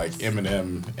way, but like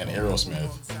Eminem and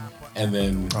Aerosmith. And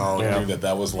then learning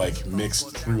that was like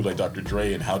mixed through like Dr.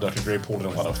 Dre and how Dr. Dre pulled in a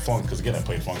lot of funk. Because again, I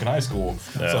played funk in high school.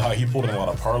 Yeah. So how he pulled in a lot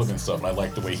of Parliament stuff. And I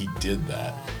liked the way he did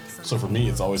that. So for me,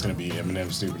 it's always going to be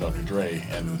Eminem, Snoop, and Dr. Dre.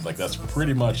 And like that's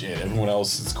pretty much it. Everyone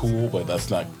else is cool, but that's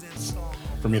not...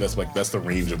 For me, that's the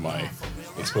range of my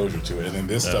exposure to it. And then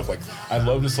this stuff, like, I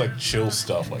love just like chill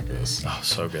stuff like this. Oh,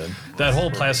 so good. That whole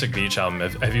Plastic Beach album,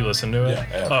 have you listened to it?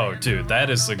 Yeah. Oh, dude,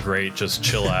 that is a great just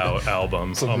chill out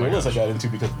album. So oh my Gorillaz I gosh. got into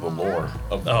because of the lore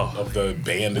of the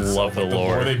band itself. Love the Like, lore.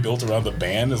 The lore they built around the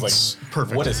band is like,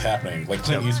 perfect. what is happening? Like,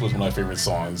 Clint Eastwood's one of my favorite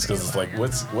songs because it's like,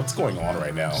 what's going on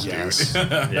right now, Yes. dude?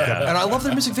 Yeah. And I love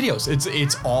their music videos.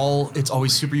 It's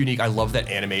always super unique. I love that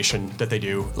animation that they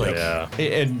do. Like, Yeah.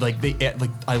 and like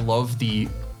I love the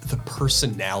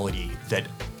personality that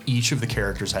each of the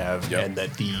characters have, Yep. and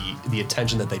that the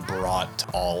attention that they brought to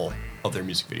all of their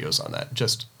music videos on that.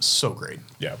 Just so great.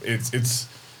 Yeah, it's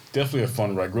definitely a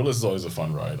fun ride. Gorillaz is always a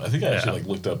fun ride. I think I actually Yeah. like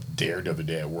looked up Dare the other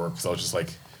day at work because I was just like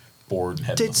bored and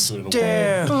had to It's listen to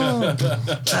it in a while.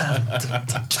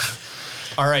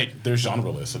 All right. They're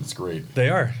genreless and it's great. They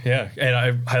are, yeah. And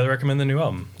I highly recommend the new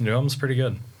album. The new album's pretty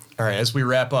good. All right. As we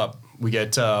wrap up, we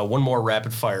get one more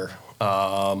rapid fire.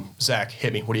 Zach,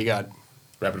 hit me. What do you got?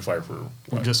 Rapid fire for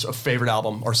what? Just a favorite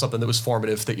album or something that was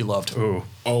formative that you loved. Ooh.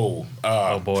 Oh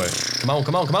Boy. Come on.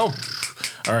 all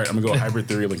right, I'm gonna go Hybrid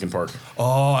Theory, Linkin Park.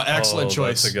 Oh, excellent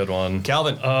choice. That's a good one.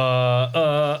 Calvin.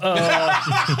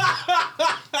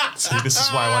 See, this is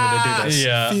why I wanted to do this.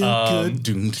 Yeah.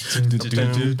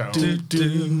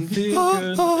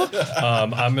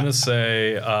 I'm gonna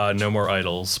say No More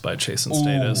Idols by Chase and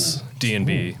Status.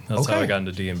 D&B. That's how Okay. I got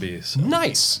into D&B. So.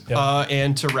 Nice.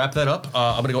 And to wrap that up,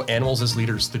 I'm gonna go Animals as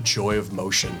Leaders, The Joy of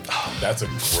Motion. That's a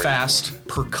great Fast,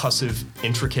 percussive,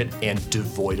 intricate, and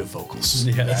devoid of vocals.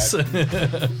 Yes.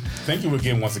 Thank you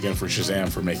again, once again, for Shazam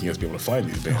for making us be able to find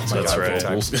these bands. That's without right.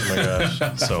 vocals. Oh my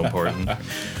gosh. So important.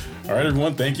 All right,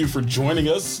 everyone, thank you for joining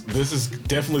us. This has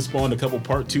definitely spawned a couple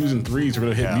part 2s and 3s. We're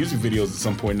going to hit music videos at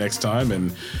some point next time.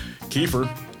 And Kiefer,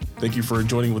 thank you for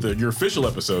joining with your official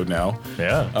episode now.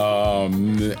 Yeah.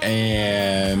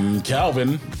 And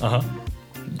Calvin.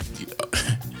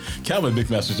 Calvin, Big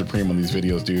Master Supreme on these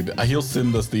videos, dude. He'll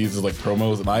send us these as like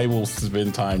promos, and I will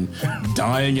spend time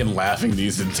dying and laughing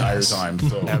these entire time.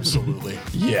 So Absolutely.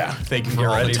 yeah. Thank you for You're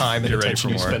all ready- the time and you're ready attention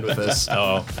for you more. spend with this.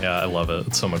 Oh, yeah, I love it.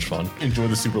 It's so much fun. Enjoy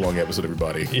the super long episode,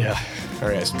 everybody. Yeah. All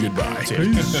right, guys. Goodbye.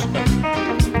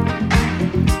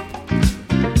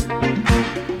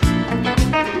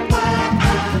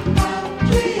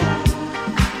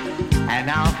 And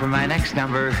now for my next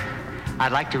number,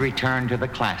 I'd like to return to the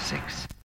classics.